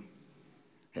you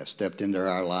have stepped into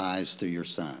our lives through your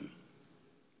Son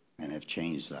and have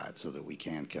changed that so that we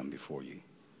can come before you.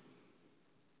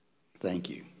 Thank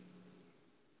you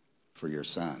for your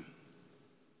Son,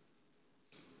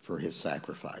 for his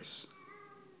sacrifice.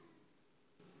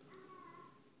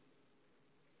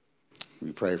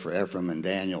 We pray for Ephraim and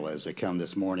Daniel as they come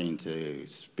this morning to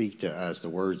speak to us the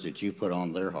words that you put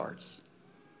on their hearts.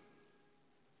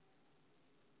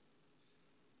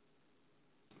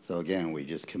 So again, we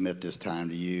just commit this time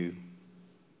to you.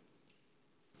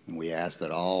 And we ask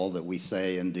that all that we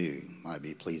say and do might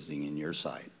be pleasing in your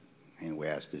sight. And we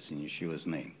ask this in Yeshua's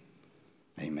name.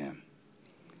 Amen.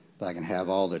 If I can have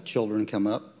all the children come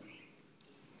up.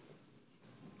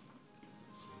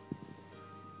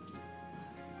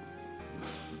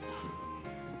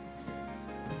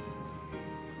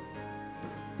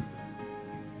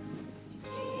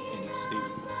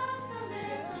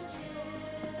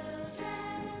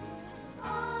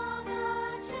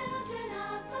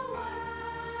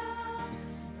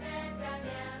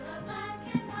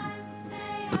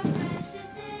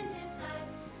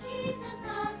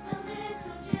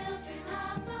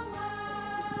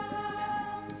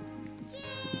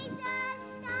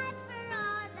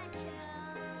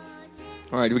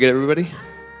 All right, do we get everybody?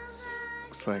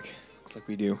 Looks like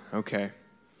we do. Okay.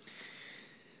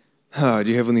 Dear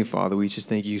Heavenly Father, we just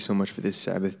thank you so much for this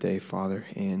Sabbath day, Father.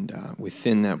 And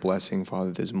within that blessing,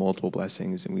 Father, there's multiple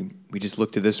blessings. And we just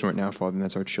look to this right now, Father, and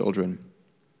that's our children.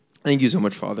 Thank you so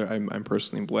much, Father. I'm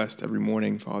personally blessed every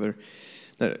morning, Father,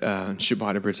 that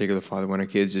Shabbat in particular, Father, when our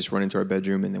kids just run into our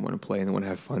bedroom and they want to play and they want to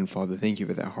have fun, Father, thank you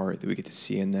for that heart that we get to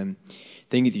see in them.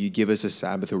 Thank you that you give us a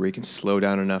Sabbath where we can slow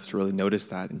down enough to really notice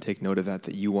that and take note of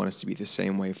that you want us to be the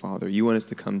same way, Father. You want us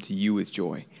to come to you with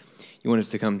joy. You want us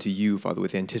to come to you, Father,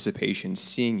 with anticipation,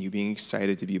 seeing you, being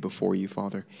excited to be before you,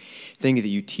 Father. Thank you that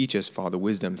you teach us, Father,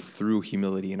 wisdom through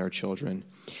humility in our children.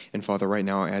 And, Father, right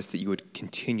now I ask that you would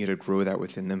continue to grow that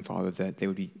within them, Father, that they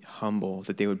would be humble,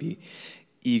 that they would be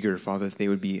eager, Father, that they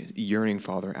would be yearning,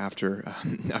 Father, after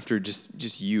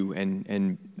just you,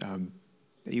 and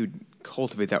that you would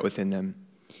cultivate that within them.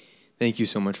 Thank you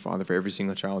so much, Father, for every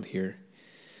single child here.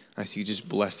 I see you just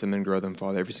bless them and grow them,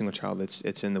 Father. Every single child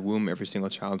that's in the womb, every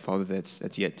single child, Father,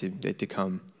 that's yet to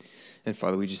come. And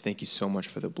Father, we just thank you so much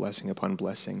for the blessing upon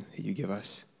blessing that you give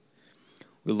us.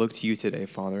 We look to you today,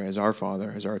 Father, as our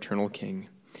eternal King.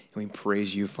 And we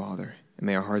praise you, Father. And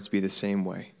may our hearts be the same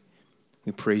way.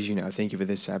 We praise you now. Thank you for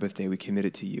this Sabbath day. We commit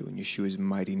it to you in Yeshua's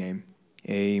mighty name.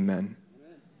 Amen.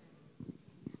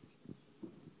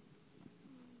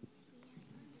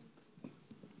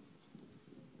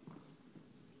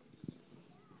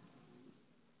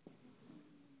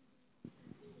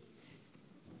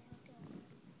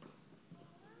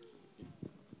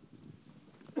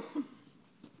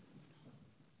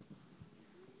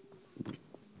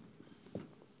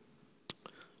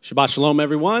 Shabbat Shalom,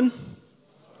 everyone.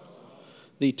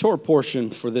 The Torah portion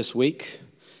for this week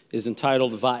is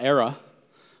entitled Va'era,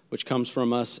 which comes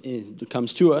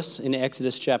to us in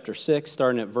Exodus chapter 6,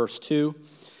 starting at verse 2,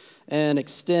 and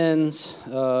extends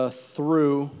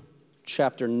through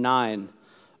chapter 9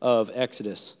 of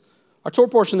Exodus. Our Torah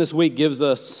portion this week gives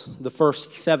us the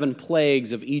first 7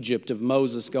 plagues of Egypt, of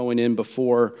Moses going in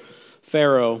before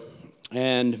Pharaoh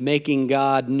and making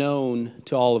God known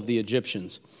to all of the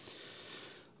Egyptians.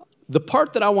 The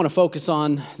part that I want to focus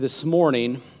on this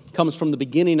morning comes from the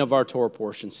beginning of our Torah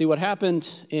portion. See, what happened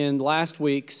in last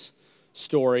week's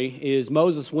story is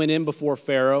Moses went in before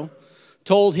Pharaoh,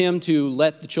 told him to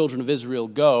let the children of Israel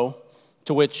go,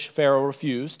 to which Pharaoh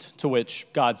refused, to which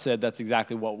God said that's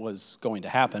exactly what was going to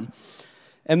happen.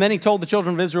 And then he told the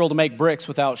children of Israel to make bricks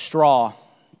without straw.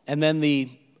 And then the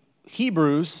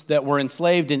Hebrews that were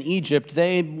enslaved in Egypt,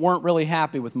 they weren't really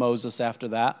happy with Moses after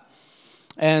that.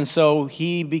 And so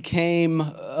he became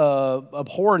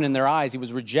abhorrent in their eyes. He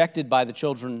was rejected by the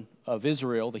children of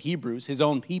Israel, the Hebrews, his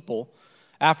own people,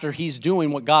 after he's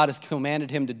doing what God has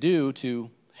commanded him to do to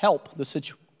help the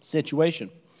situation.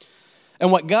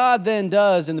 And what God then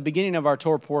does in the beginning of our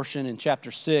Torah portion in chapter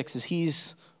 6 is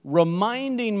he's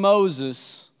reminding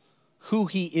Moses who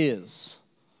he is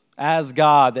as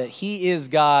God, that he is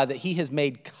God, that he has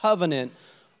made covenant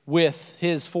with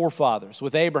his forefathers,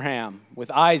 with Abraham,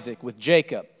 with Isaac, with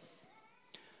Jacob.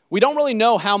 We don't really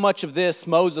know how much of this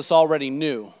Moses already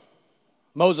knew.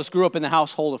 Moses grew up in the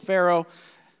household of Pharaoh,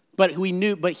 but he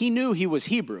knew he was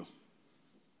Hebrew.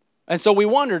 And so we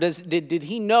wondered, did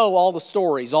he know all the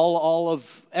stories, all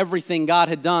of everything God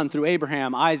had done through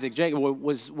Abraham, Isaac, Jacob?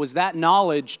 Was that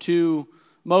knowledge to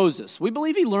Moses? We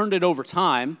believe he learned it over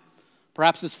time.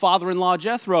 Perhaps his father-in-law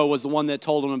Jethro was the one that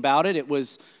told him about it. It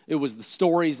was the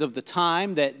stories of the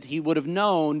time that he would have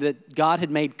known that God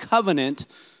had made covenant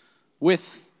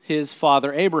with his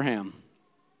father Abraham.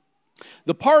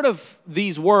 The part of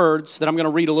these words that I'm going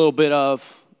to read a little bit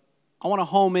of, I want to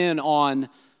home in on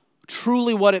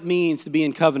truly what it means to be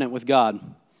in covenant with God.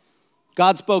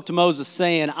 God spoke to Moses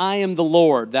saying, I am the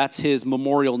Lord. That's his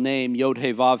memorial name,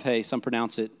 Yod-Heh-Vav-Heh. Some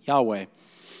pronounce it Yahweh.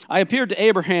 I appeared to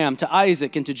Abraham, to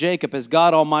Isaac, and to Jacob as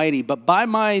God Almighty, but by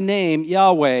my name,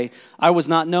 Yahweh, I was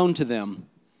not known to them.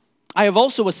 I have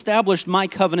also established my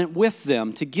covenant with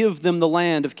them to give them the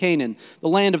land of Canaan, the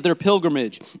land of their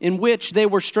pilgrimage, in which they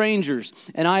were strangers.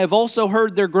 And I have also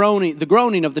heard their groaning, the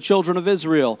groaning of the children of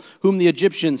Israel, whom the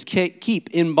Egyptians keep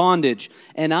in bondage.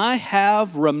 And I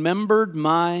have remembered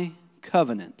my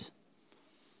covenant.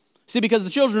 See, because the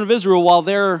children of Israel, while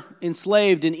they're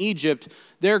enslaved in Egypt,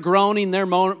 they're groaning, they're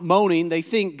moaning, they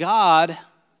think God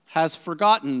has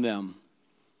forgotten them.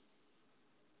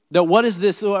 That what is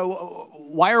this?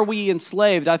 Why are we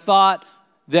enslaved? I thought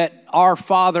that our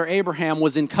father Abraham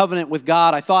was in covenant with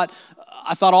God. I thought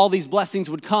all these blessings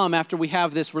would come after we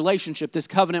have this relationship, this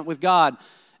covenant with God.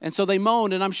 And so they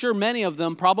moaned, and I'm sure many of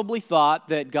them probably thought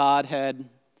that God had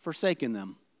forsaken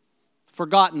them,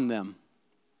 forgotten them.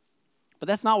 But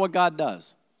that's not what God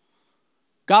does.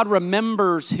 God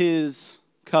remembers his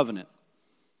covenant.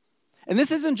 And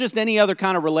this isn't just any other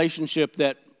kind of relationship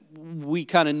that we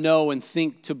kind of know and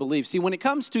think to believe. See, when it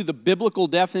comes to the biblical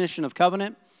definition of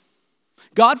covenant,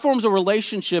 God forms a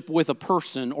relationship with a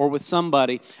person or with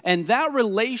somebody, and that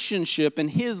relationship and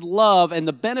his love and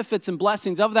the benefits and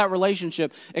blessings of that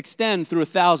relationship extend through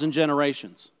 1,000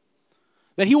 generations.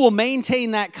 That he will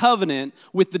maintain that covenant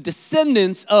with the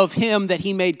descendants of him that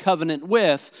he made covenant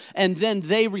with, and then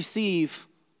they receive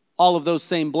all of those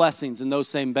same blessings and those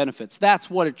same benefits. That's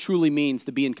what it truly means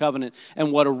to be in covenant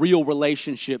and what a real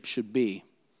relationship should be.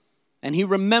 And he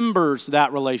remembers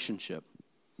that relationship.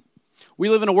 We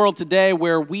live in a world today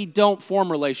where we don't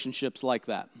form relationships like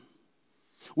that.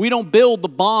 We don't build the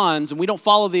bonds and we don't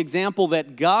follow the example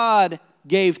that God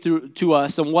gave to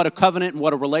us and what a covenant and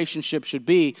what a relationship should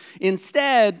be.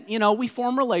 Instead, we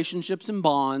form relationships and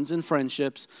bonds and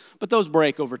friendships, but those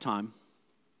break over time.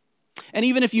 And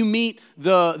even if you meet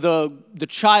the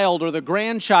child or the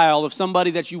grandchild of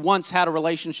somebody that you once had a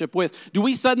relationship with, do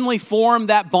we suddenly form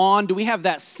that bond? Do we have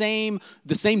the same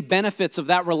benefits of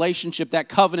that relationship, that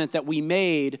covenant that we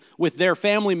made with their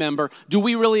family member? Do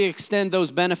we really extend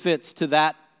those benefits to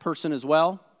that person as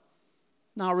well?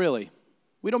 Not really.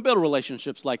 We don't build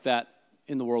relationships like that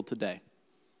in the world today.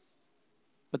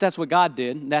 But that's what God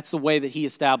did, and that's the way that he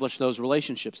established those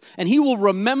relationships. And he will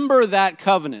remember that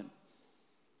covenant.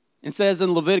 It says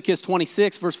in Leviticus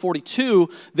 26, verse 42,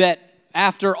 that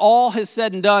after all is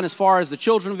said and done as far as the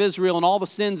children of Israel and all the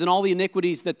sins and all the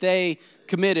iniquities that they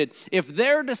committed, if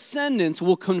their descendants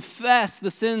will confess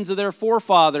the sins of their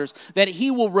forefathers, that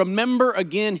he will remember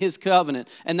again his covenant.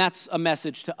 And that's a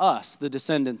message to us, the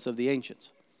descendants of the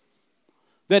ancients.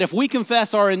 That if we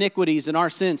confess our iniquities and our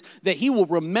sins, that he will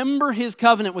remember his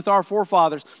covenant with our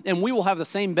forefathers, and we will have the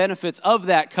same benefits of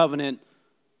that covenant,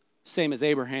 same as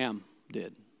Abraham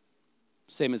did,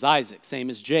 same as Isaac, same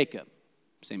as Jacob,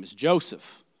 same as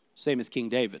Joseph, same as King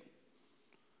David.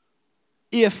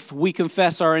 If we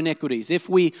confess our iniquities, if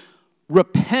we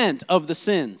repent of the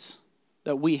sins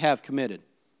that we have committed,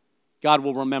 God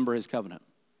will remember his covenant.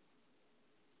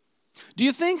 Do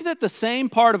you think that the same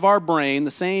part of our brain,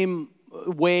 the same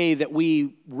way that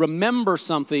we remember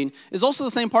something, is also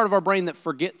the same part of our brain that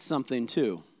forgets something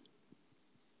too?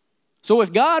 So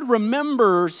if God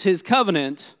remembers his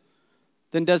covenant,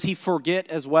 then does he forget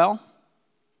as well?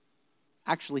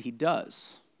 Actually, he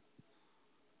does.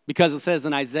 Because it says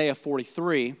in Isaiah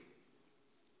 43,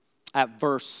 at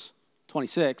verse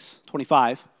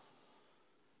 25,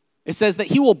 it says that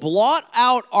he will blot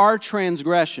out our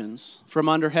transgressions from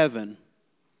under heaven,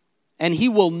 and he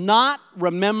will not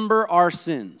remember our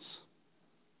sins.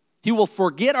 He will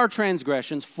forget our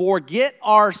transgressions, forget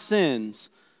our sins,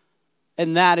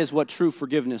 and that is what true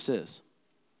forgiveness is.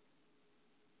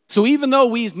 So even though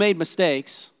we've made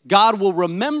mistakes, God will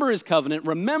remember his covenant,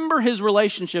 remember his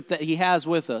relationship that he has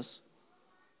with us,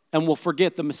 and will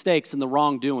forget the mistakes and the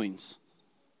wrongdoings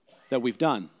that we've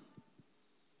done.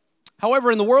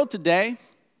 However, in the world today,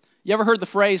 you ever heard the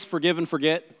phrase forgive and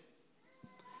forget?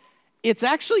 It's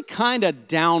actually kind of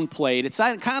downplayed. It's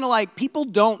kind of like people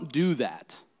don't do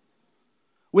that.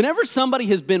 Whenever somebody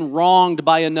has been wronged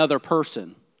by another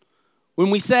person, when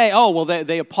we say, oh, well,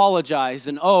 they apologized,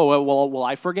 and oh, well,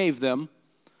 I forgave them.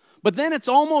 But then it's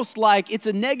almost like it's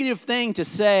a negative thing to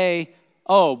say,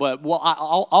 oh, but well,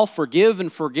 I'll forgive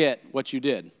and forget what you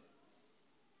did.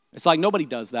 It's like nobody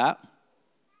does that.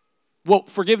 Well,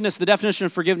 forgiveness, the definition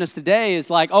of forgiveness today is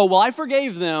like, oh, well, I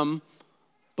forgave them,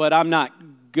 but I'm not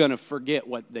going to forget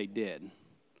what they did.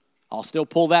 I'll still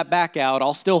pull that back out.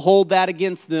 I'll still hold that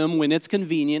against them when it's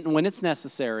convenient and when it's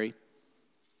necessary.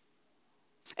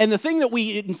 And the thing that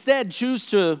we instead choose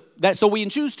to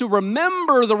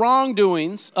remember the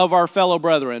wrongdoings of our fellow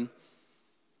brethren,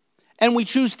 and we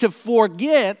choose to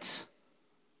forget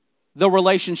the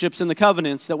relationships and the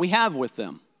covenants that we have with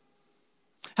them.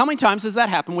 How many times does that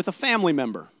happen with a family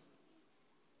member?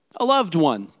 A loved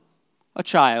one, a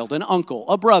child, an uncle,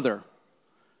 a brother.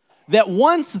 That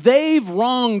once they've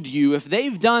wronged you, if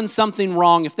they've done something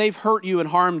wrong, if they've hurt you and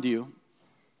harmed you,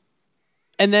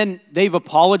 and then they've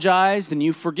apologized and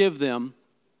you forgive them,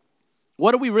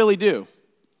 what do we really do?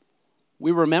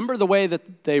 We remember the way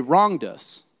that they wronged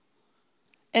us.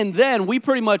 And then we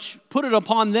pretty much put it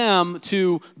upon them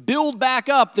to build back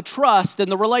up the trust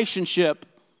and the relationship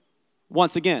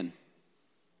once again.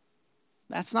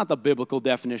 That's not the biblical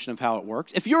definition of how it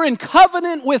works. If you're in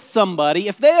covenant with somebody,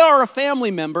 if they are a family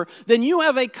member, then you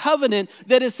have a covenant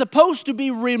that is supposed to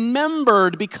be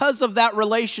remembered because of that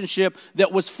relationship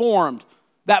that was formed,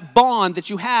 that bond that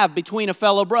you have between a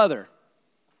fellow brother.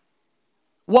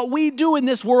 What we do in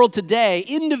this world today,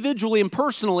 individually and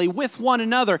personally with one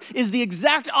another, is the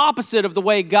exact opposite of the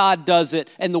way God does it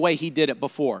and the way he did it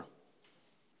before.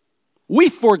 We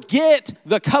forget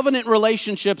the covenant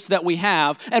relationships that we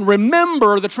have and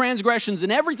remember the transgressions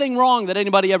and everything wrong that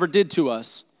anybody ever did to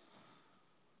us.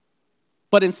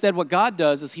 But instead what God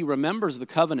does is he remembers the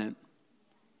covenant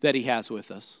that he has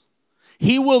with us.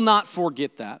 He will not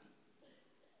forget that.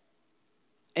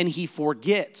 And he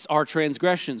forgets our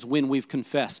transgressions when we've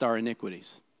confessed our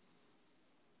iniquities.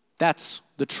 That's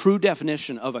the true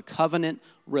definition of a covenant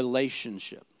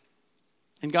relationship.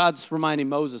 And God's reminding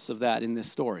Moses of that in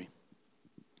this story.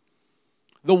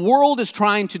 The world is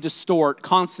trying to distort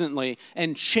constantly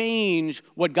and change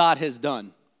what God has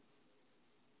done.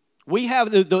 We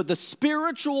have the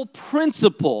spiritual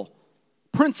principles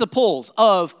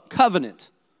of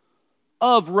covenant,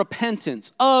 of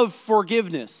repentance, of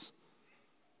forgiveness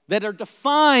that are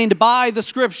defined by the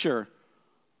Scripture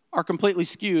are completely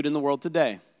skewed in the world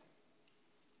today.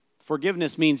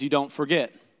 Forgiveness means you don't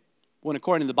forget, when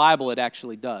according to the Bible it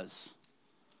actually does.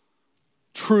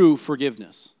 True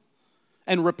forgiveness.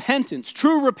 And repentance,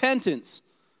 true repentance,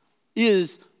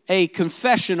 is a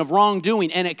confession of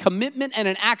wrongdoing and a commitment and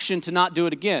an action to not do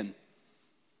it again.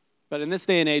 But in this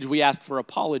day and age, we ask for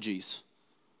apologies,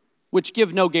 which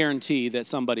give no guarantee that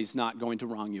somebody's not going to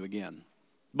wrong you again.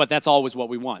 But that's always what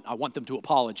we want. I want them to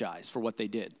apologize for what they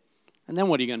did. And then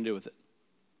what are you going to do with it?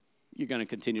 You're going to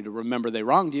continue to remember they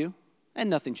wronged you, and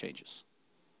nothing changes.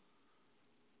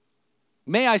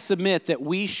 may I submit that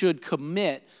we should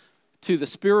commit to the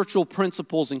spiritual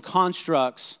principles and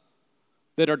constructs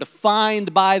that are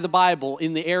defined by the Bible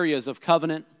in the areas of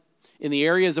covenant, in the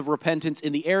areas of repentance,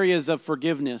 in the areas of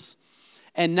forgiveness,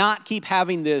 and not keep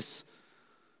having this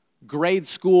grade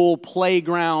school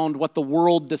playground, what the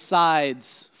world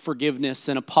decides forgiveness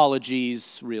and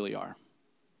apologies really are.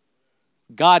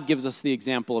 God gives us the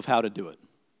example of how to do it.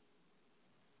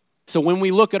 So when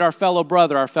we look at our fellow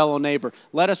brother, our fellow neighbor,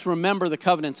 let us remember the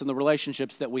covenants and the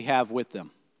relationships that we have with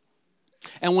them.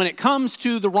 And when it comes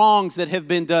to the wrongs that have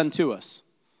been done to us,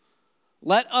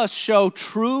 let us show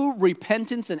true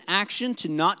repentance and action to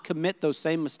not commit those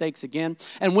same mistakes again.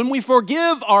 And when we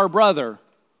forgive our brother,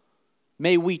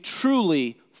 may we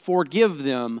truly forgive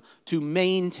them to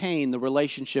maintain the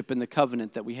relationship and the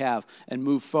covenant that we have and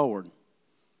move forward.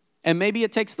 And maybe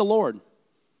it takes the Lord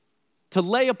to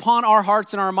lay upon our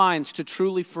hearts and our minds to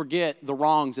truly forget the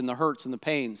wrongs and the hurts and the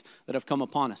pains that have come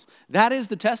upon us. That is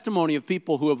the testimony of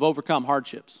people who have overcome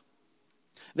hardships.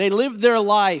 They live their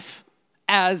life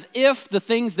as if the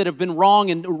things that have been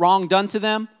wrong done to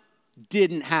them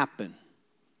didn't happen.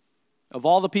 Of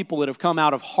all the people that have come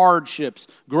out of hardships,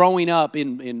 growing up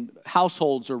in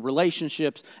households or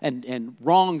relationships and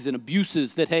wrongs and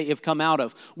abuses that they have come out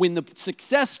of, when the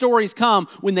success stories come,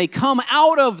 when they come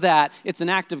out of that, it's an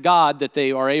act of God that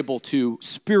they are able to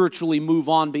spiritually move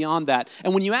on beyond that.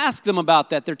 And when you ask them about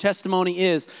that, their testimony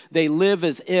is they live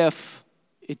as if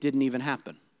it didn't even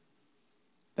happen.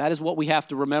 That is what we have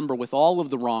to remember with all of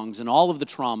the wrongs and all of the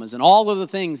traumas and all of the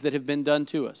things that have been done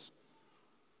to us.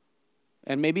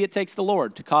 And maybe it takes the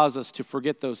Lord to cause us to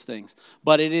forget those things.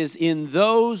 But it is in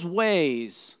those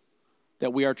ways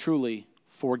that we are truly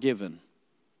forgiven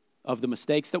of the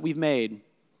mistakes that we've made,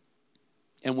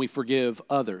 and we forgive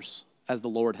others as the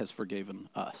Lord has forgiven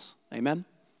us. Amen?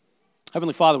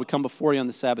 Heavenly Father, we come before you on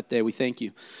the Sabbath day. We thank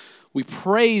you. We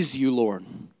praise you, Lord,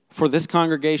 for this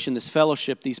congregation, this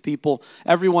fellowship, these people,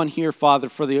 everyone here, Father,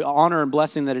 for the honor and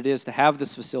blessing that it is to have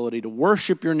this facility, to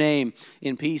worship your name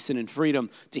in peace and in freedom,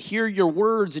 to hear your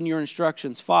words and your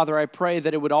instructions. Father, I pray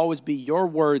that it would always be your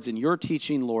words and your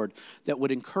teaching, Lord, that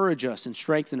would encourage us and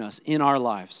strengthen us in our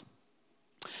lives.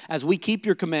 As we keep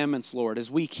your commandments, Lord,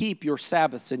 as we keep your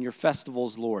Sabbaths and your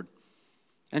festivals, Lord,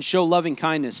 and show loving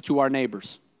kindness to our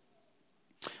neighbors.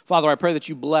 Father, I pray that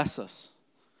you bless us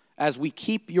as we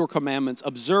keep your commandments,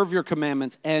 observe your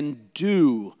commandments, and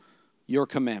do your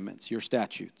commandments, your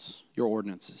statutes, your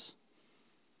ordinances.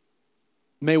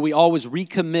 May we always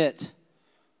recommit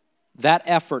that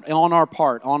effort on our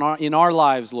part, in our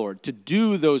lives, Lord, to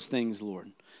do those things,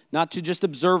 Lord. Not to just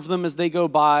observe them as they go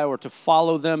by or to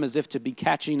follow them as if to be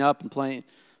catching up and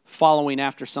following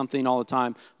after something all the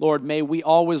time. Lord, may we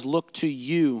always look to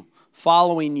you,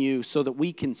 following you, so that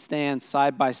we can stand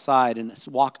side by side and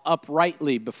walk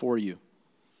uprightly before you.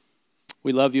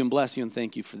 We love you and bless you and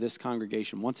thank you for this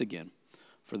congregation once again,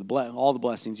 for all the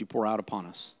blessings you pour out upon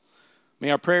us.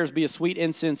 May our prayers be a sweet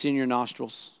incense in your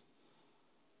nostrils.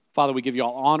 Father, we give you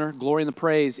all honor, glory, and the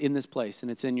praise in this place,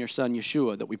 and it's in your Son,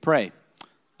 Yeshua, that we pray.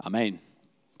 Amen.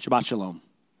 Shabbat shalom.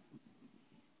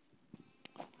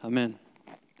 Amen.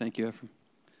 Thank you, Ephraim.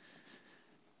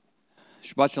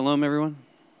 Shabbat shalom, everyone.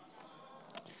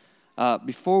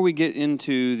 Before we get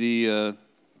into the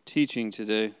teaching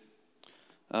today,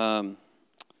 we're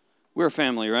a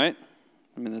family, right?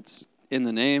 I mean, that's in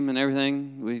the name and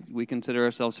everything. We consider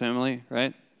ourselves family,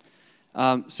 right?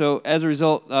 So as a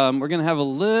result, we're going to have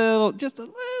just a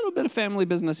little bit of family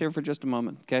business here for just a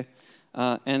moment, okay?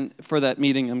 And for that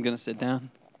meeting, I'm going to sit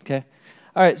down, okay?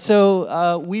 All right,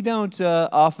 so we don't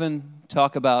often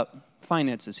talk about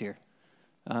finances here.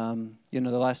 The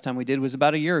last time we did was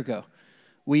about a year ago.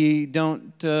 We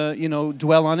don't,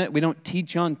 dwell on it. We don't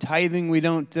teach on tithing. We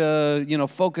don't,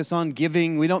 focus on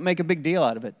giving. We don't make a big deal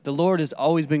out of it. The Lord has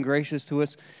always been gracious to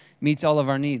us, meets all of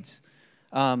our needs.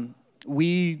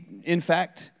 In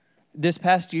fact, this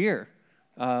past year,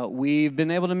 we've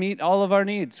been able to meet all of our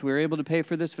needs. We were able to pay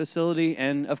for this facility,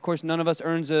 and of course, none of us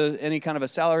earns any kind of a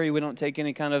salary. We don't take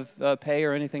any kind of pay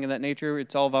or anything of that nature.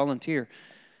 It's all volunteer.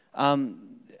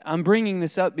 I'm bringing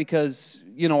this up because,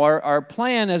 our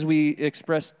plan, as we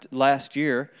expressed last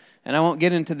year, and I won't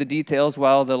get into the details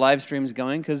while the live stream is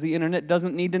going because the internet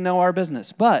doesn't need to know our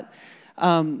business. But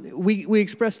we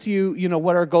expressed to you,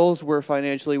 what our goals were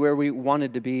financially, where we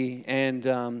wanted to be. And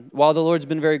while the Lord's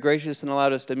been very gracious and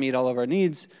allowed us to meet all of our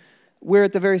needs, we're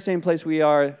at the very same place we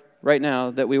are right now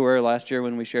that we were last year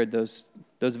when we shared those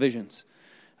visions.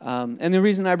 And the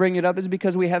reason I bring it up is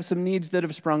because we have some needs that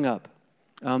have sprung up.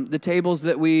 The tables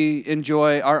that we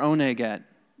enjoy our own egg at,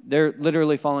 they're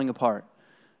literally falling apart.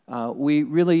 We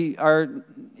really are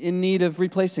in need of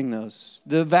replacing those.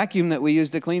 The vacuum that we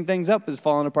use to clean things up has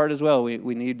fallen apart as well.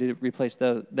 We need to replace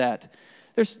that.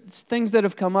 There's things that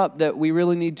have come up that we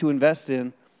really need to invest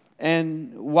in.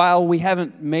 And while we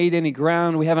haven't made any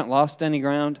ground, we haven't lost any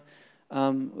ground,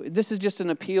 this is just an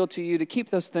appeal to you to keep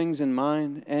those things in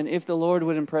mind. And if the Lord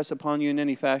would impress upon you in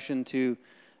any fashion to,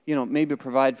 maybe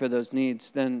provide for those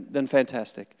needs, then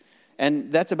fantastic.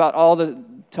 And that's about all the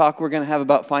talk we're going to have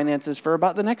about finances for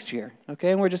about the next year,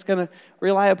 okay? And we're just going to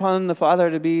rely upon the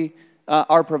Father to be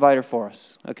our provider for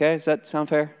us, okay? Does that sound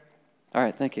fair? All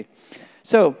right, thank you.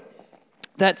 So,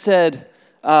 that said,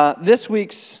 this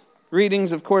week's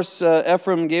readings, of course,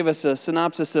 Ephraim gave us a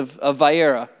synopsis of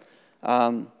Vaera.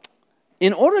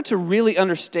 In order to really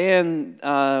understand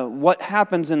what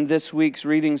happens in this week's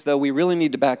readings, though, we really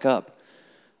need to back up.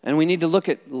 And we need to look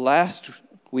at last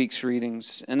week's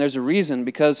readings. And there's a reason,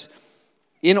 because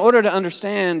in order to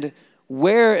understand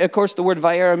where, of course, the word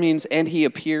Vaera means, and he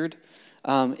appeared.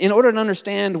 In order to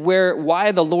understand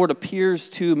why the Lord appears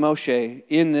to Moshe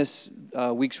in this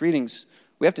week's readings,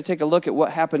 we have to take a look at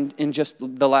what happened in just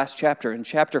the last chapter, in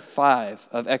chapter 5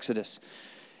 of Exodus.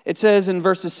 It says in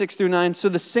verses 6 through 9, "So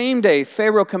the same day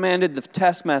Pharaoh commanded the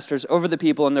taskmasters over the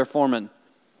people and their foremen."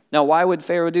 Now, why would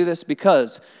Pharaoh do this?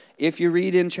 Because if you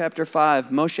read in chapter 5,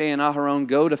 Moshe and Aharon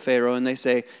go to Pharaoh and they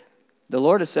say, "The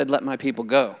Lord has said, let my people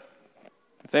go."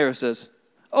 Pharaoh says,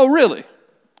 "Oh, really?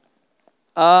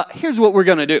 Here's what we're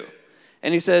going to do."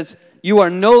 And he says, "You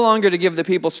are no longer to give the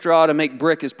people straw to make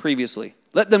brick as previously.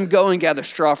 Let them go and gather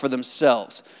straw for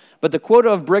themselves. But the quota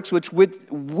of bricks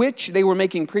which they were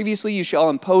making previously, you shall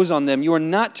impose on them. You are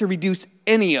not to reduce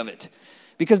any of it,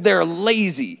 because they are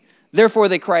lazy. Therefore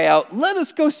they cry out, 'Let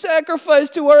us go sacrifice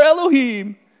to our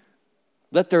Elohim.'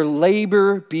 Let their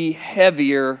labor be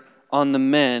heavier on the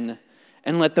men,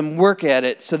 and let them work at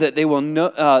it, so that they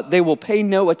will pay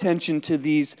no attention to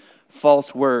these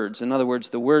false words." In other words,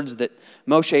 the words that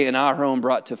Moshe and Aharon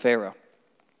brought to Pharaoh.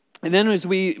 And then as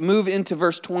we move into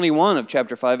verse 21 of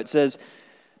chapter 5, it says,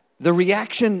 the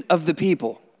reaction of the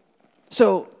people.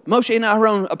 So Moshe and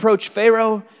Aharon approach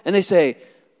Pharaoh, and they say,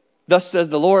 "Thus says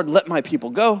the Lord, let my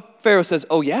people go." Pharaoh says,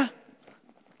 "Oh yeah?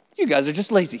 You guys are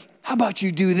just lazy. How about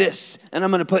you do this? And I'm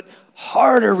going to put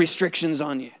harder restrictions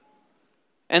on you."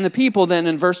 And the people then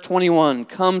in verse 21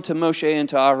 come to Moshe and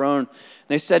to Aharon.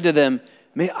 They said to them,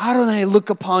 "May Adonai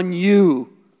look upon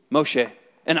you, Moshe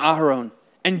and Aharon,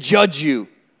 and judge you.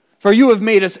 For you have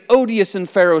made us odious in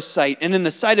Pharaoh's sight and in the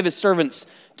sight of his servants,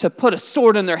 to put a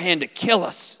sword in their hand to kill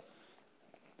us."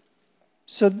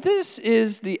 So this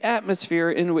is the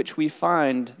atmosphere in which we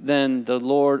find then the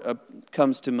Lord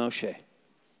comes to Moshe.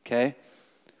 Okay?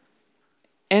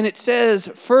 And it says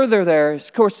further there,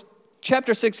 of course,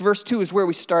 chapter 6, verse 2 is where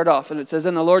we start off. And it says,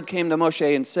 "And the Lord came to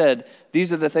Moshe and said,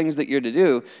 these are the things that you're to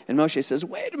do." And Moshe says,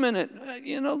 "Wait a minute,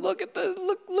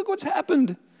 look what's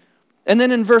happened." And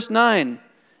then in verse 9,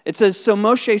 it says, "So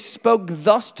Moshe spoke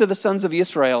thus to the sons of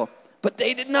Israel, but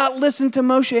they did not listen to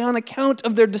Moshe on account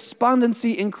of their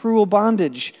despondency and cruel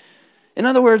bondage." In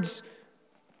other words,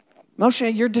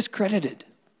 Moshe, you're discredited.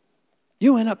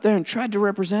 You went up there and tried to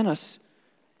represent us.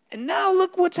 And now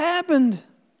look what's happened.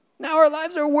 Now our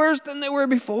lives are worse than they were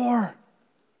before.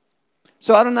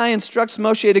 So Adonai instructs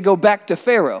Moshe to go back to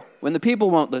Pharaoh when the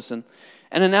people won't listen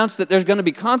and announce that there's going to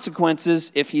be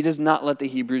consequences if he does not let the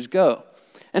Hebrews go.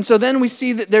 And so then we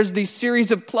see that there's these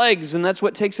series of plagues, and that's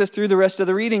what takes us through the rest of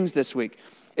the readings this week.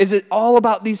 Is it all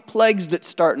about these plagues that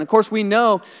start? And of course we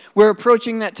know we're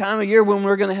approaching that time of year when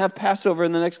we're going to have Passover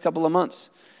in the next couple of months.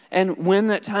 And when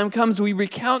that time comes, we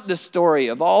recount the story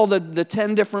of all the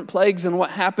 10 different plagues and what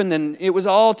happened, and it was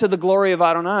all to the glory of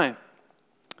Adonai.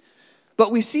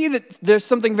 But we see that there's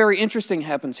something very interesting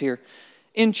happens here.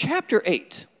 In chapter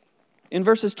 8, in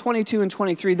verses 22 and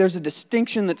 23, there's a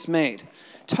distinction that's made,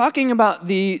 talking about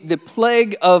the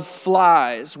plague of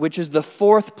flies, which is the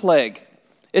 4th plague.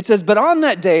 It says, "But on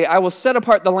that day I will set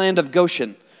apart the land of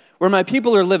Goshen, where my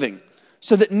people are living,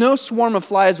 so that no swarm of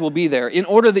flies will be there, in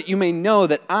order that you may know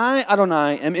that I,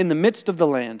 Adonai, am in the midst of the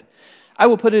land. I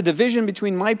will put a division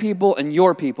between my people and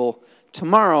your people.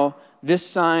 Tomorrow this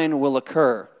sign will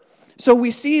occur." So we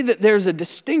see that there's a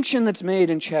distinction that's made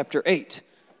in chapter 8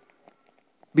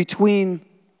 between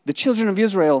the children of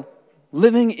Israel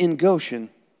living in Goshen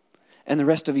and the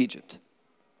rest of Egypt.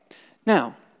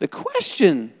 Now, the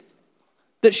question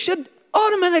that should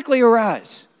automatically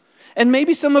arise, and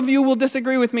maybe some of you will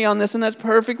disagree with me on this, and that's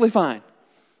perfectly fine,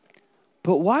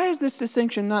 but why is this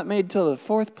distinction not made till the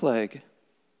 4th plague?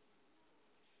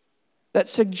 That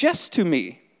suggests to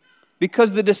me,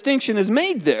 because the distinction is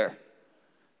made there,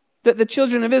 that the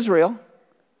children of Israel,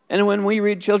 and when we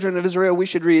read children of Israel, we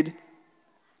should read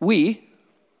we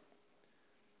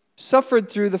suffered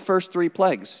through the first 3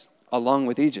 plagues along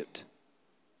with Egypt.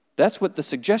 That's what the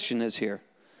suggestion is here.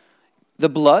 The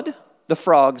blood, the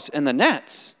frogs, and the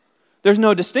gnats, there's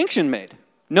no distinction made.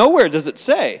 Nowhere does it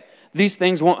say these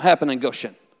things won't happen in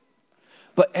Goshen.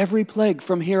 But every plague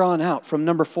from here on out, from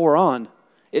number 4 on,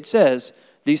 it says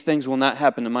these things will not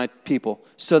happen to my people,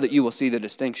 so that you will see the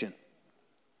distinction.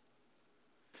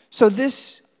 So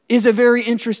this is a very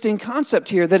interesting concept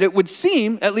here, that it would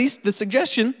seem, at least the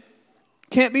suggestion,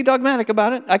 can't be dogmatic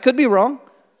about it. I could be wrong.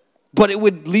 But it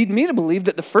would lead me to believe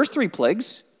that the first 3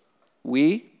 plagues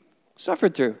we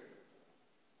suffered through.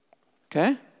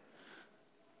 Okay?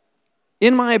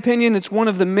 In my opinion, it's one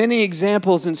of the many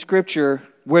examples in Scripture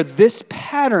where this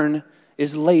pattern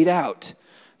is laid out.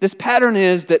 This pattern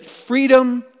is that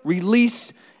freedom,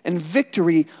 release, and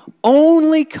victory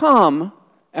only come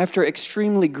after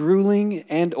extremely grueling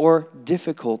and or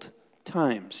difficult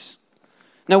times.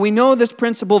 Now, we know this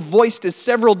principle voiced as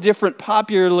several different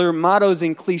popular mottos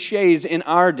and cliches in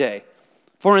our day.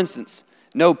 For instance,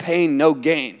 no pain, no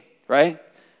gain, right?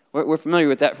 We're familiar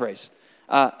with that phrase.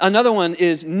 Another one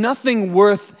is nothing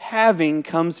worth having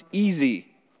comes easy.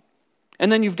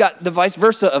 And then you've got the vice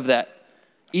versa of that.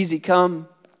 Easy come,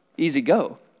 easy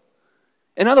go.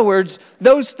 In other words,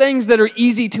 those things that are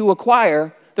easy to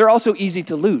acquire, they're also easy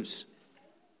to lose.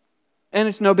 And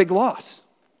it's no big loss.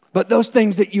 But those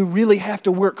things that you really have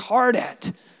to work hard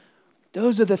at,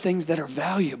 those are the things that are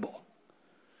valuable.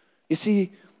 You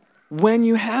see, when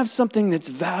you have something that's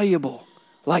valuable,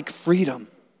 like freedom,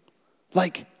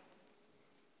 like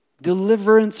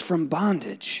deliverance from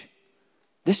bondage,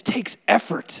 this takes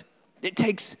effort. It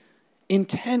takes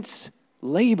intense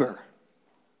labor.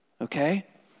 Okay?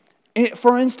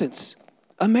 For instance,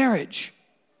 a marriage,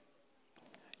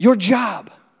 your job.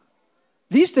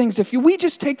 These things, if we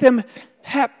just take them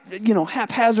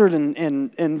haphazard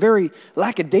and very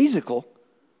lackadaisical,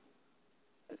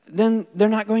 then they're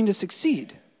not going to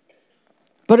succeed.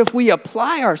 But if we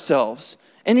apply ourselves,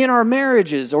 and in our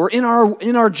marriages or in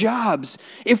our jobs,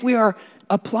 if we are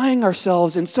applying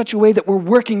ourselves in such a way that we're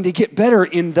working to get better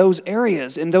in those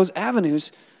areas, in those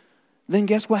avenues, then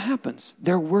guess what happens?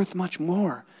 They're worth much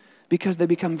more because they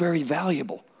become very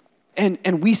valuable.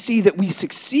 And we see that we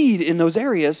succeed in those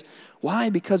areas. Why?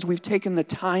 Because we've taken the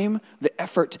time, the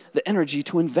effort, the energy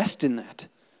to invest in that.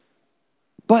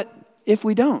 But if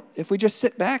we don't, if we just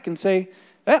sit back and say,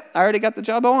 well, I already got the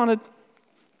job I wanted,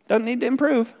 don't need to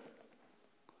improve,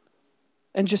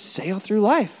 and just sail through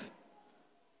life,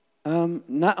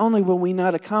 not only will we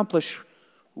not accomplish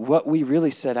what we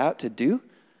really set out to do,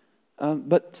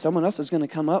 but someone else is going to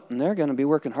come up and they're going to be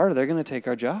working harder. They're going to take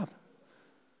our job.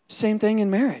 Same thing in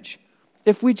marriage.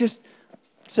 If we just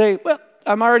say, well,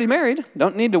 I'm already married,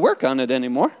 don't need to work on it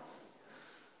anymore.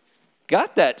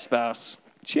 Got that spouse.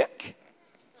 Check.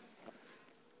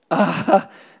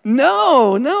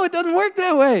 No, it doesn't work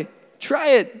that way. Try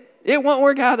it. It won't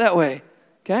work out that way.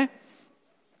 Okay?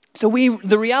 So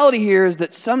the reality here is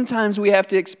that sometimes we have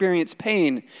to experience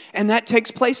pain, and that takes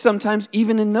place sometimes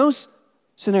even in those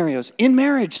scenarios. In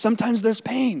marriage, sometimes there's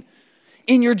pain.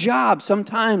 In your job,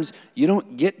 sometimes you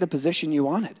don't get the position you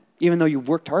wanted, even though you've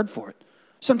worked hard for it.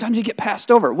 Sometimes you get passed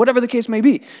over, whatever the case may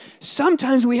be.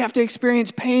 Sometimes we have to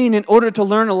experience pain in order to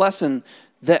learn a lesson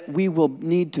that we will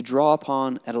need to draw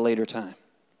upon at a later time.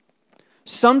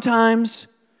 Sometimes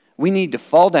we need to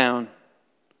fall down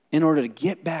in order to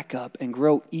get back up and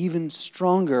grow even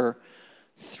stronger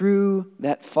through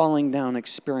that falling down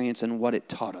experience and what it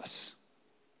taught us.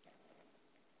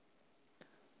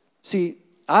 See,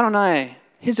 Adonai,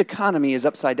 his economy is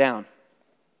upside down.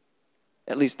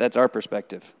 At least that's our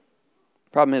perspective.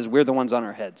 Problem is, we're the ones on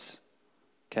our heads.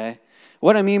 Okay?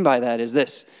 What I mean by that is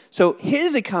this. So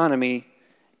his economy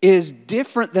is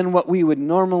different than what we would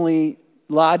normally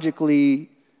logically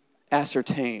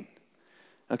ascertain.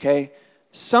 Okay?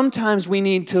 Sometimes we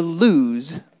need to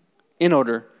lose in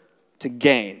order to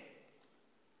gain.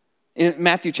 In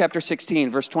Matthew chapter 16,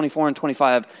 verse 24 and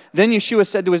 25, then Yeshua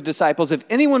said to his disciples, if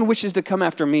anyone wishes to come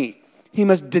after me, he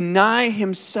must deny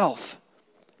himself,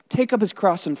 take up his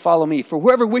cross and follow me. For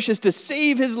whoever wishes to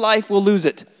save his life will lose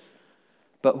it.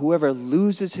 But whoever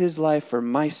loses his life for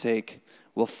my sake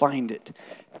will find it.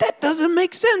 That doesn't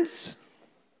make sense.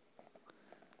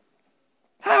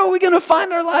 How are we going to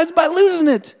find our lives by losing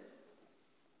it?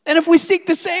 And if we seek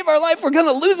to save our life, we're going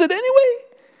to lose it anyway?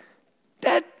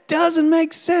 That doesn't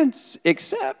make sense,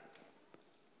 except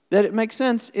that it makes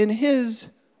sense in his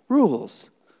rules,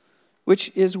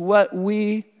 which is what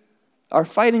we are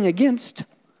fighting against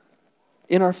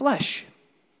in our flesh,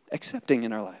 accepting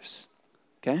in our lives.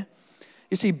 Okay?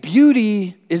 You see,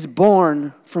 beauty is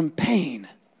born from pain.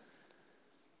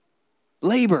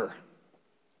 labor.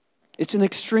 It's an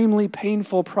extremely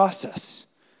painful process.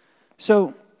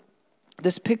 So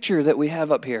this picture that we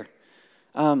have up here,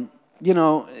 I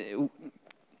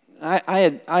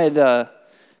had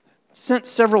sent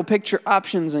several picture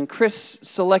options, and Chris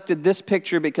selected this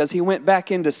picture because he went back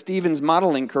into Stephen's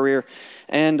modeling career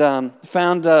and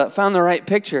found the right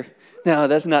picture. No,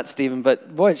 that's not Stephen,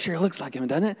 but boy, it sure looks like him,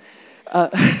 doesn't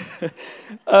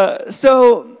it?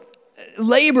 So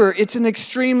labor, it's an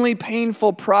extremely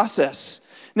painful process.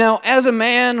 Now, as a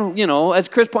man, as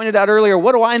Chris pointed out earlier,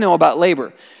 what do I know about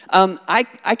labor?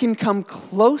 I can come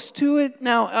close to it.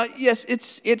 Now, yes,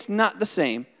 it's not the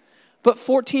same. But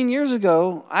 14 years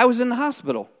ago, I was in the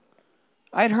hospital.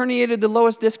 I had herniated the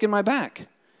lowest disc in my back.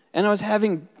 And I was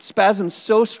having spasms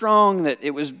so strong that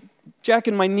it was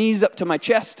jacking my knees up to my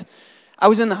chest. I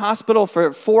was in the hospital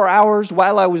for 4 hours.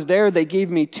 While I was there, they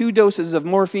gave me 2 doses of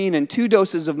morphine and 2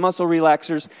 doses of muscle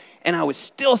relaxers. And I was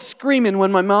still screaming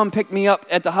when my mom picked me up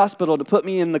at the hospital to put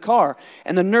me in the car.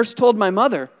 And the nurse told my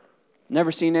mother,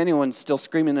 never seen anyone still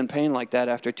screaming in pain like that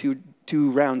after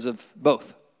two rounds of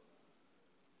both.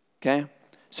 Okay?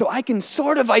 So I can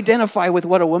sort of identify with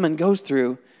what a woman goes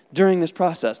through during this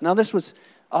process. Now, this was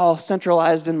all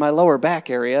centralized in my lower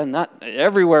back area, not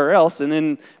everywhere else and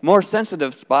in more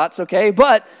sensitive spots, okay?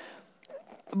 But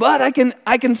I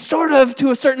can sort of, to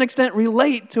a certain extent,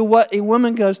 relate to what a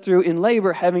woman goes through in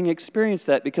labor, having experienced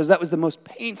that, because that was the most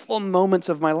painful moments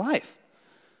of my life.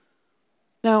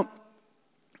 Now,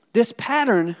 this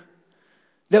pattern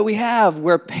that we have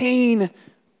where pain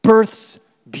births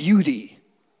beauty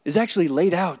is actually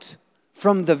laid out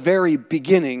from the very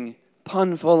beginning,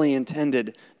 pun fully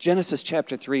intended. Genesis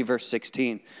chapter 3, verse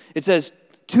 16. It says,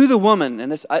 to the woman,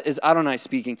 and this is Adonai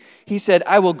speaking, he said,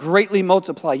 I will greatly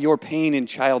multiply your pain in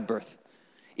childbirth.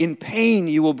 In pain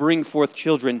you will bring forth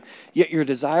children, yet your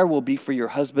desire will be for your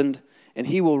husband, and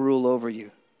he will rule over you.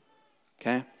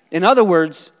 Okay? In other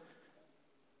words,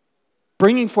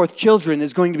 bringing forth children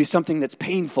is going to be something that's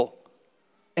painful.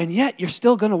 And yet you're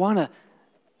still going to want to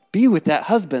be with that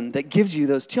husband that gives you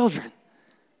those children.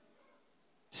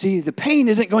 See, the pain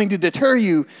isn't going to deter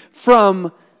you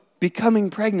from becoming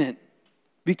pregnant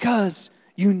because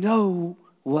you know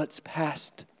what's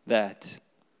past that,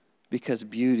 because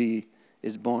beauty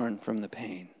is born from the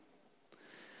pain.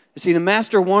 You see, the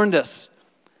Master warned us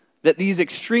that these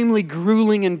extremely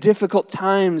grueling and difficult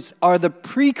times are the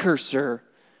precursor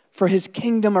for his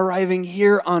kingdom arriving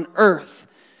here on earth.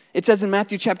 It says in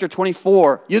Matthew chapter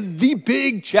 24, the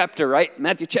big chapter, right?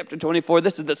 Matthew chapter 24,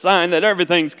 this is the sign that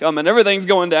everything's coming, everything's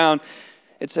going down.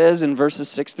 It says in verses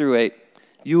 6 through 8,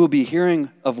 you will be hearing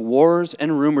of wars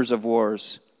and rumors of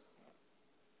wars.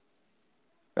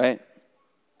 Right?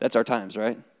 That's our times,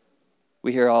 right?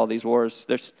 We hear all these wars.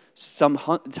 There's some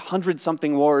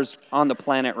 100-something wars on the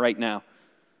planet right now.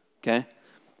 Okay?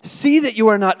 See that you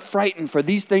are not frightened, for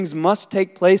these things must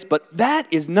take place, but that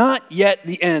is not yet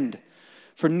the end.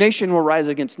 For nation will rise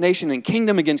against nation and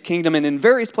kingdom against kingdom, and in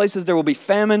various places there will be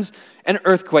famines and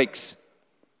earthquakes.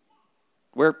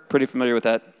 We're pretty familiar with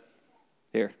that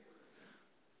here.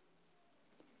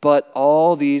 But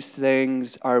all these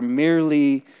things are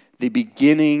merely the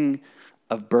beginning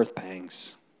of birth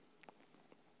pangs.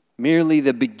 Merely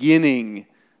the beginning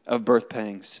of birth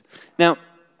pangs. Now,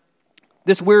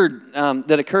 this word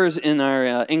that occurs in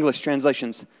our English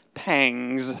translations,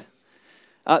 pangs,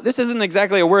 this isn't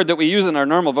exactly a word that we use in our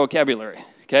normal vocabulary,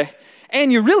 okay?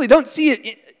 And you really don't see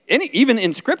it even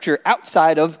in Scripture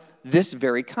outside of this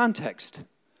very context.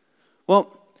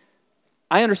 Well,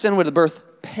 I understand what a birth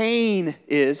pain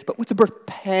is, but what's a birth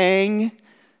pang?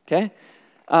 Okay?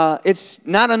 It's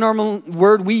not a normal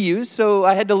word we use, so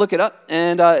I had to look it up.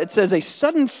 And it says a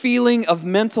sudden feeling of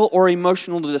mental or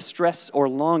emotional distress or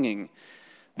longing.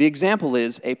 The example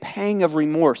is a pang of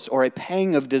remorse or a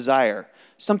pang of desire.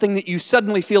 Something that you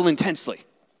suddenly feel intensely.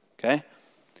 Okay?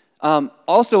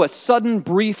 Also a sudden,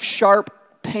 brief, sharp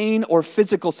pain or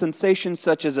physical sensation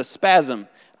such as a spasm.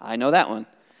 I know that one.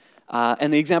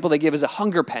 And the example they give is a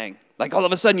hunger pang. Like all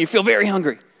of a sudden you feel very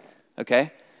hungry.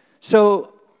 Okay?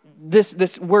 So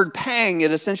this word pang,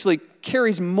 it essentially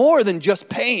carries more than just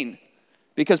pain.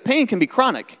 Because pain can be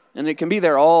chronic, and it can be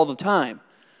there all the time.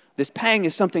 This pang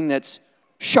is something that's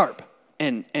sharp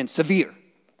and severe,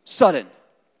 sudden.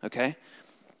 Okay?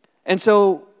 And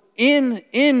so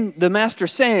in the Master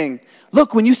saying,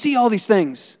 look, when you see all these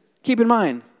things, keep in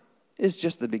mind, it's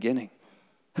just the beginning.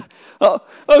 Oh,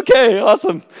 okay,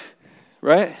 awesome.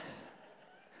 Right?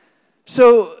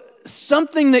 So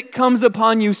something that comes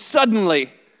upon you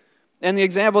suddenly, and the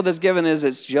example that's given is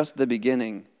it's just the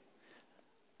beginning.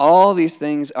 All these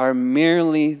things are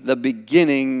merely the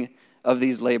beginning of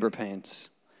these labor pains.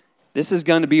 This is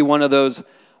going to be one of those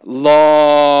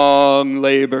long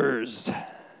labors.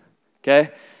 Okay?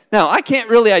 Now, I can't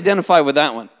really identify with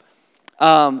that one.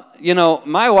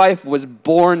 My wife was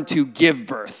born to give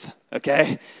birth.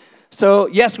 Okay? So,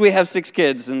 yes, we have 6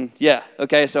 kids, and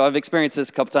so I've experienced this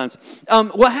a couple times.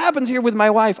 What happens here with my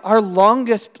wife, our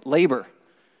longest labor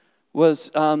was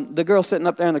the girl sitting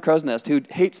up there in the crow's nest who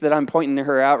hates that I'm pointing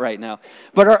her out right now.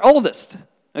 But our oldest,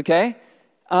 17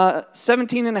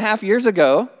 and a half years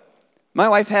ago, my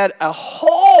wife had a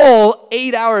whole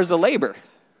 8 hours of labor.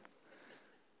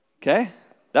 Okay?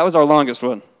 That was our longest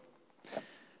one.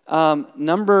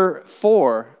 Number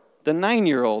 4, the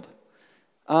 9-year-old.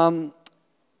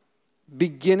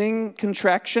 Beginning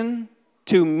contraction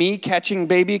to me catching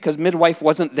baby, because midwife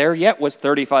wasn't there yet, was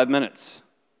 35 minutes.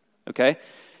 Okay?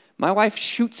 My wife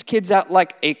shoots kids out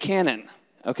like a cannon.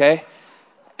 Okay?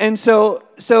 And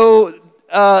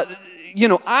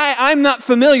I'm not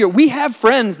familiar. We have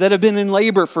friends that have been in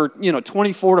labor for,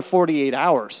 24 to 48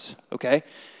 hours. Okay?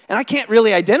 And I can't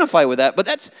really identify with that, but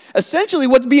that's essentially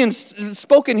what's being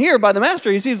spoken here by the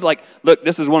master. He's like, look,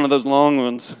 this is one of those long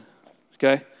ones.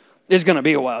 Okay? It's going to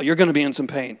be a while. You're going to be in some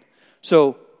pain.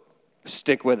 So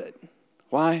stick with it.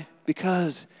 Why?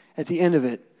 Because at the end of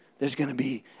it, there's going to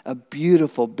be a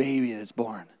beautiful baby that's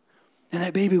born. And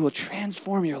that baby will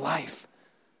transform your life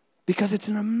because it's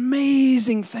an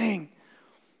amazing thing.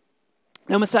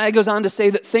 Now, Messiah goes on to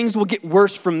say that things will get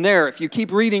worse from there. If you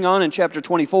keep reading on in chapter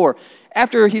 24,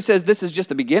 after he says this is just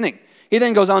the beginning, he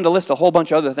then goes on to list a whole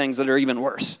bunch of other things that are even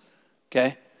worse.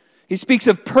 Okay? He speaks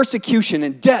of persecution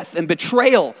and death and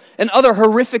betrayal and other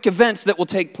horrific events that will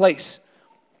take place.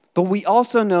 But we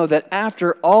also know that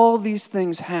after all these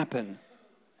things happen,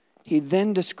 he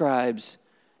then describes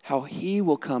how he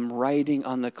will come riding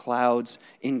on the clouds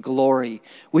in glory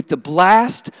with the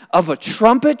blast of a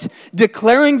trumpet,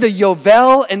 declaring the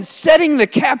Yovel and setting the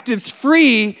captives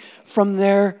free from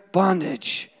their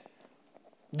bondage.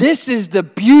 This is the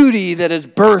beauty that is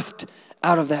birthed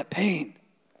out of that pain.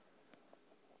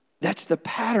 That's the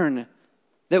pattern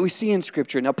that we see in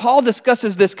Scripture. Now, Paul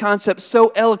discusses this concept so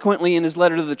eloquently in his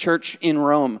letter to the church in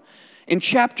Rome. In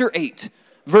chapter 8,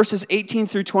 verses 18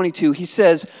 through 22, he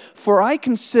says, "For I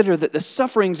consider that the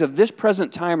sufferings of this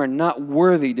present time are not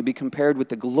worthy to be compared with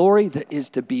the glory that is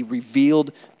to be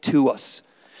revealed to us.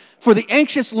 For the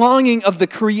anxious longing of the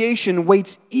creation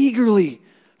waits eagerly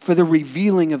for the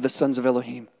revealing of the sons of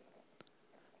Elohim.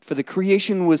 For the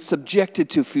creation was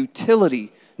subjected to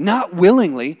futility, not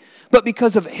willingly, but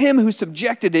because of him who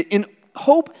subjected it, in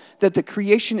hope that the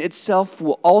creation itself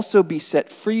will also be set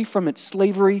free from its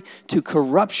slavery to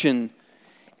corruption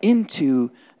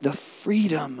into the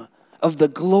freedom of the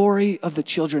glory of the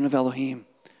children of Elohim.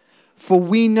 For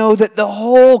we know that the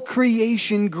whole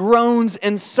creation groans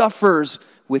and suffers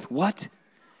with what?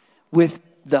 With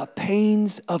the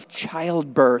pains of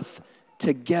childbirth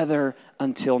together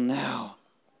until now."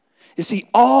 You see,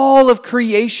 all of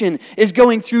creation is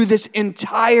going through this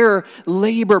entire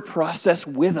labor process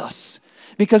with us.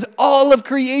 Because all of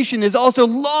creation is also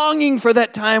longing for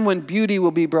that time when beauty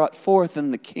will be brought forth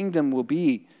and the kingdom will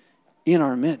be in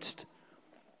our midst.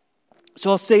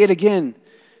 So I'll say it again.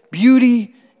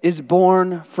 Beauty is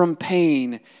born from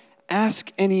pain.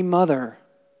 Ask any mother.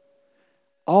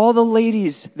 All the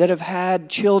ladies that have had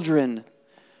children,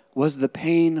 was the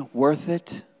pain worth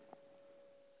it?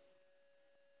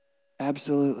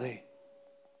 Absolutely.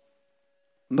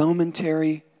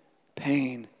 Momentary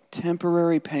pain,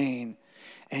 temporary pain,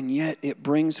 and yet it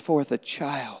brings forth a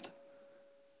child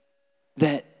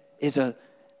that is a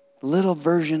little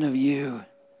version of you,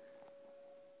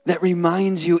 that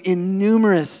reminds you in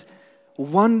numerous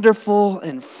wonderful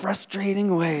and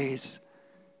frustrating ways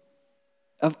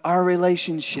of our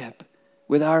relationship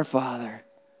with our Father.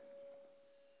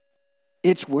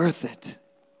 It's worth it.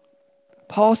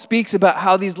 Paul speaks about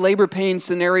how these labor pain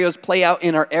scenarios play out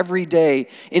in our everyday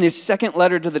in his second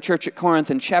letter to the church at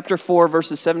Corinth in chapter 4,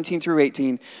 verses 17 through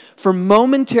 18. For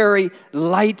momentary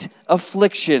light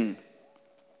affliction.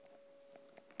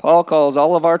 Paul calls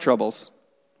all of our troubles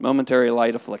momentary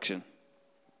light affliction.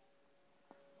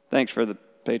 Thanks for the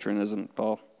patronism,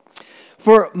 Paul.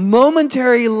 For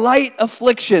momentary light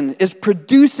affliction is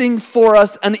producing for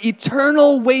us an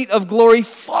eternal weight of glory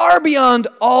far beyond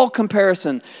all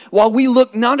comparison, while we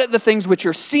look not at the things which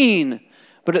are seen,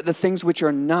 but at the things which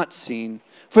are not seen.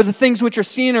 For the things which are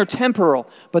seen are temporal,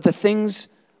 but the things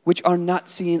which are not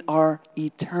seen are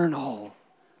eternal.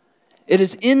 It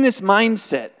is in this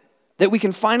mindset that we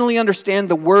can finally understand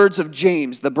the words of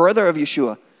James, the brother of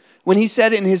Yeshua, when he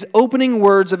said in his opening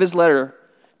words of his letter,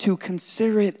 to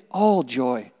consider it all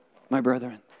joy, my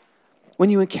brethren, when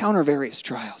you encounter various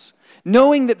trials,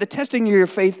 knowing that the testing of your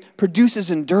faith produces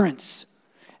endurance.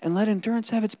 And let endurance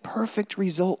have its perfect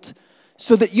result,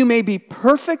 so that you may be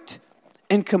perfect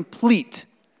and complete,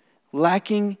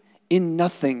 lacking in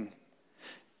nothing.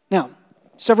 Now,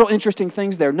 several interesting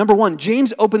things there. Number one,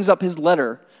 James opens up his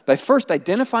letter by first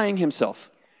identifying himself.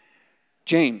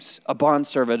 James, a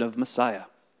bondservant of Messiah.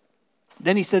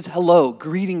 Then he says, hello,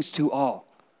 greetings to all.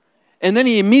 And then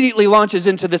he immediately launches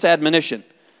into this admonition.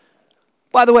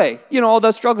 By the way, you know all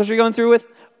those struggles you're going through with?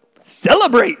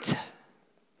 Celebrate!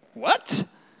 What?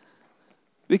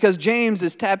 Because James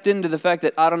is tapped into the fact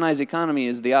that Adonai's economy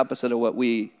is the opposite of what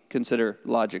we consider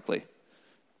logically.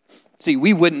 See,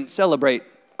 we wouldn't celebrate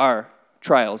our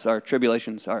trials, our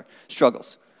tribulations, our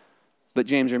struggles. But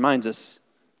James reminds us,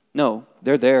 no,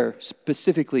 they're there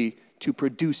specifically to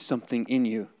produce something in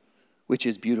you, which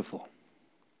is beautiful.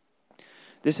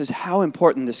 This is how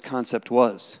important this concept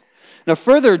was. Now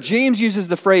further, James uses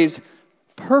the phrase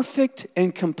perfect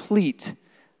and complete,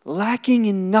 lacking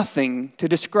in nothing, to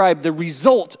describe the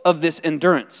result of this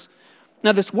endurance.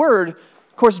 Now this word,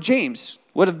 of course, James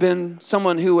would have been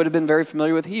someone who would have been very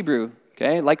familiar with Hebrew,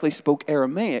 okay? Likely spoke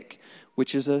Aramaic,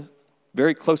 which is a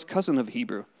very close cousin of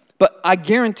Hebrew. But I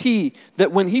guarantee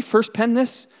that when he first penned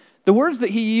this, the words that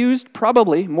he used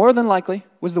probably, more than likely,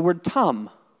 was the word Tom.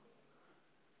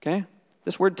 Okay?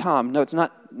 This word Tom. No, it's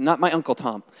not my Uncle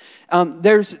Tom.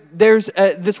 There's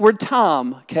this word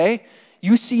Tom, okay?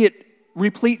 You see it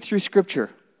replete through Scripture.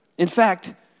 In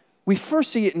fact, we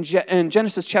first see it in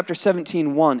Genesis chapter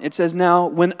 17:1. It says, now,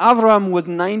 when Avram was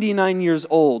 99 years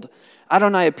old,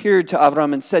 Adonai appeared to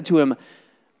Avram and said to him,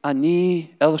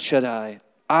 Ani El Shaddai,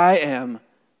 I am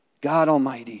God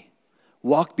Almighty.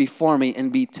 Walk before me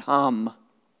and be Tom.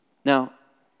 Now,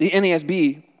 the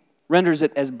NASB renders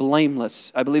it as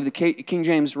blameless. I believe the King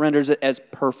James renders it as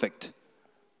perfect.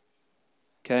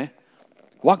 Okay?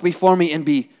 Walk before me and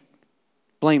be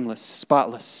blameless,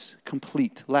 spotless,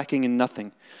 complete, lacking in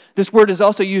nothing. This word is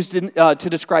also used to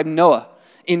describe Noah.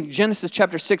 In Genesis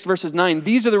chapter 6, verses 9,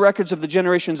 these are the records of the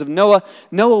generations of Noah.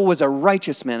 Noah was a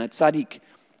righteous man, a tzaddik,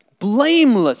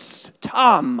 blameless,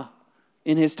 Tom,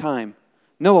 in his time.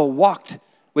 Noah walked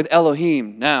with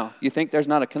Elohim. Now, you think there's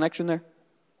not a connection there?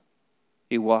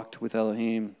 He walked with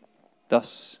Elohim.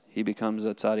 Thus, he becomes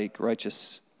a tzaddik,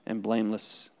 righteous and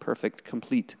blameless, perfect,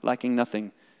 complete, lacking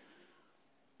nothing.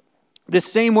 This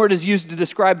same word is used to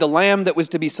describe the lamb that was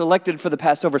to be selected for the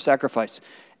Passover sacrifice.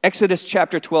 Exodus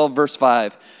chapter 12, verse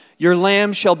 5. Your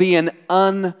lamb shall be an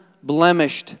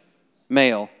unblemished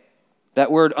male.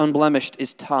 That word unblemished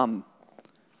is tam.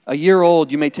 A year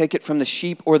old, you may take it from the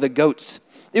sheep or the goats.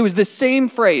 It was the same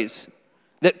phrase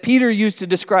that Peter used to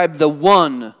describe the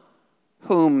one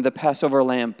whom the Passover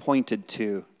lamb pointed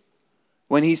to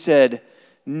when he said,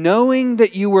 knowing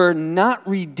that you were not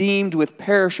redeemed with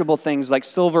perishable things like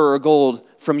silver or gold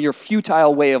from your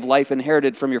futile way of life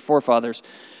inherited from your forefathers,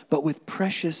 but with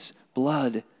precious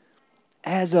blood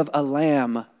as of a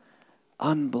lamb,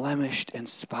 unblemished and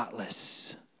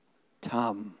spotless.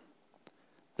 Tam,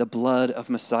 the blood of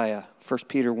Messiah. 1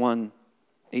 Peter 1,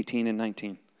 18 and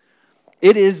 19.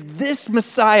 It is this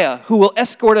Messiah who will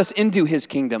escort us into his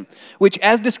kingdom, which,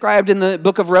 as described in the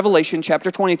book of Revelation, chapter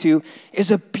 22,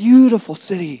 is a beautiful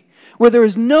city where there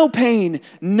is no pain,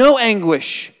 no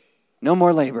anguish, no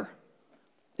more labor.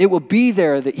 It will be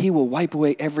there that he will wipe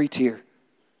away every tear.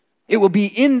 It will be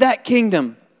in that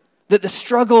kingdom that the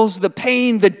struggles, the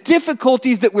pain, the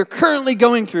difficulties that we're currently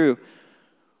going through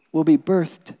will be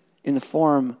birthed in the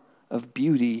form of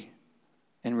beauty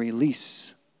and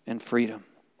release and freedom.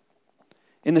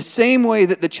 In the same way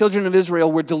that the children of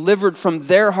Israel were delivered from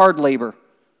their hard labor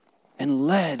and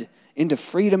led into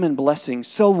freedom and blessing,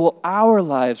 so will our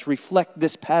lives reflect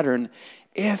this pattern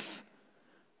if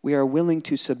we are willing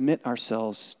to submit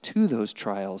ourselves to those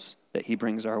trials that he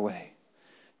brings our way,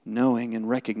 knowing and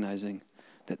recognizing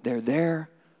that they're there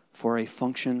for a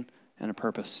function and a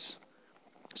purpose.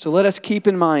 So let us keep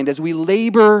in mind as we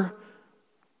labor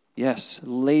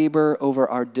over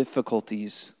our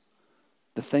difficulties,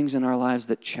 the things in our lives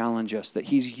that challenge us, that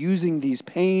he's using these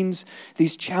pains,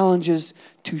 these challenges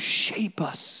to shape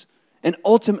us and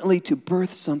ultimately to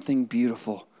birth something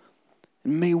beautiful.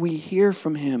 And may we hear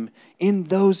from him in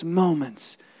those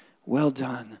moments, well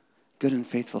done, good and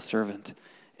faithful servant.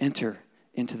 Enter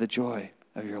into the joy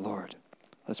of your Lord.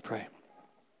 Let's pray.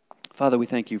 Father, we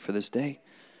thank you for this day.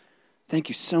 Thank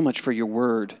you so much for your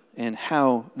word and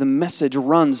how the message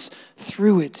runs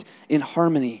through it in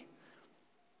harmony.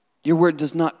 Your word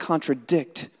does not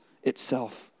contradict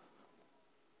itself,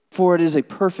 for it is a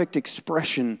perfect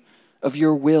expression of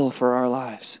your will for our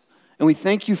lives. And we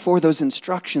thank you for those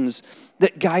instructions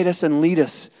that guide us and lead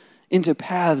us into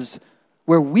paths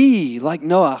where we, like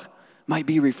Noah, might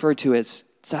be referred to as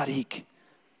tzaddik,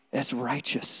 as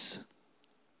righteous.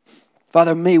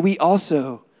 Father, may we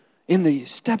also, in the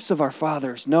steps of our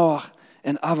fathers, Noah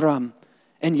and Avram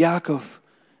and Yaakov,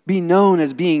 be known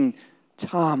as being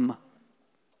tamim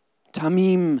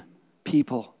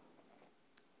people,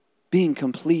 being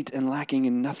complete and lacking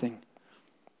in nothing.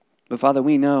 But Father,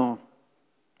 we know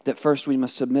that first we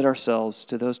must submit ourselves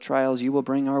to those trials you will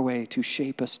bring our way to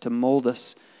shape us, to mold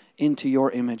us into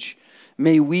your image.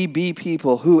 May we be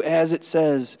people who, as it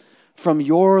says, from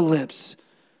your lips,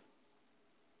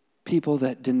 people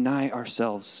that deny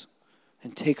ourselves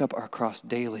and take up our cross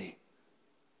daily.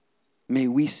 May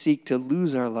we seek to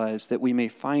lose our lives that we may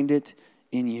find it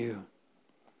in you.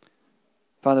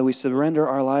 Father, we surrender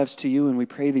our lives to you and we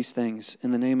pray these things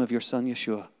in the name of your Son,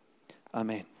 Yeshua.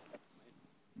 Amen.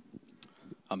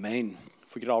 Amen.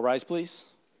 If we could all rise, please.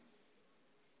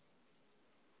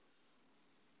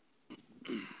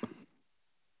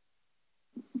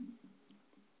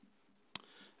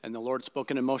 And the Lord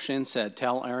spoke unto Moshe and said,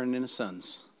 Tell Aaron and his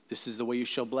sons, this is the way you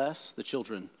shall bless the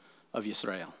children of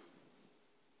Yisrael.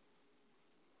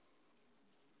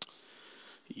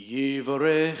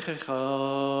 Yivarechecha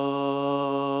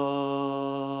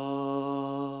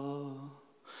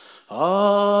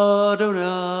Adonai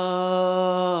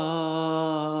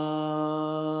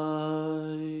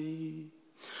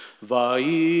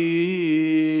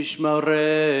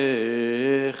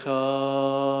Vayishmarecha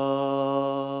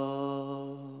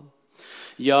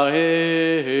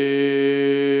Yair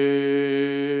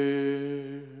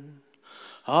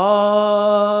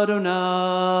Adonai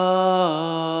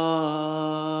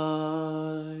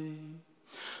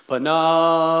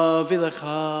Panav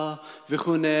Ilecha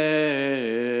V'chunecha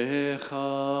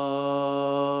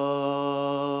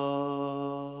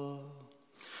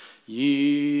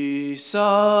Yisa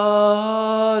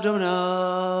Adonai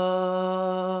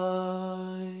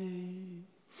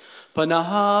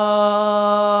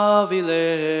Panav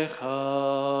Ilecha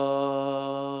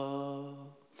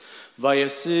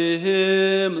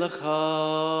Vayasim Lecha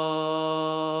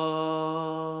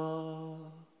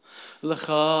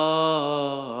Lecha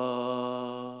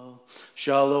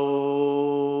Shalom.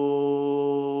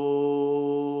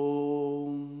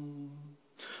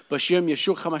 B'Shem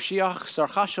Yeshua HaMashiach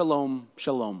Sarcha Shalom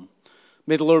Shalom.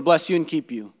 May the Lord bless you and keep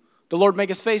you. The Lord make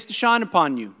his face to shine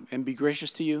upon you and be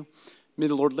gracious to you. May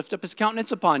the Lord lift up his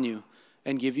countenance upon you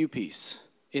and give you peace.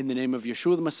 In the name of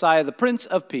Yeshua the Messiah, the Prince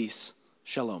of Peace.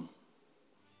 Shalom.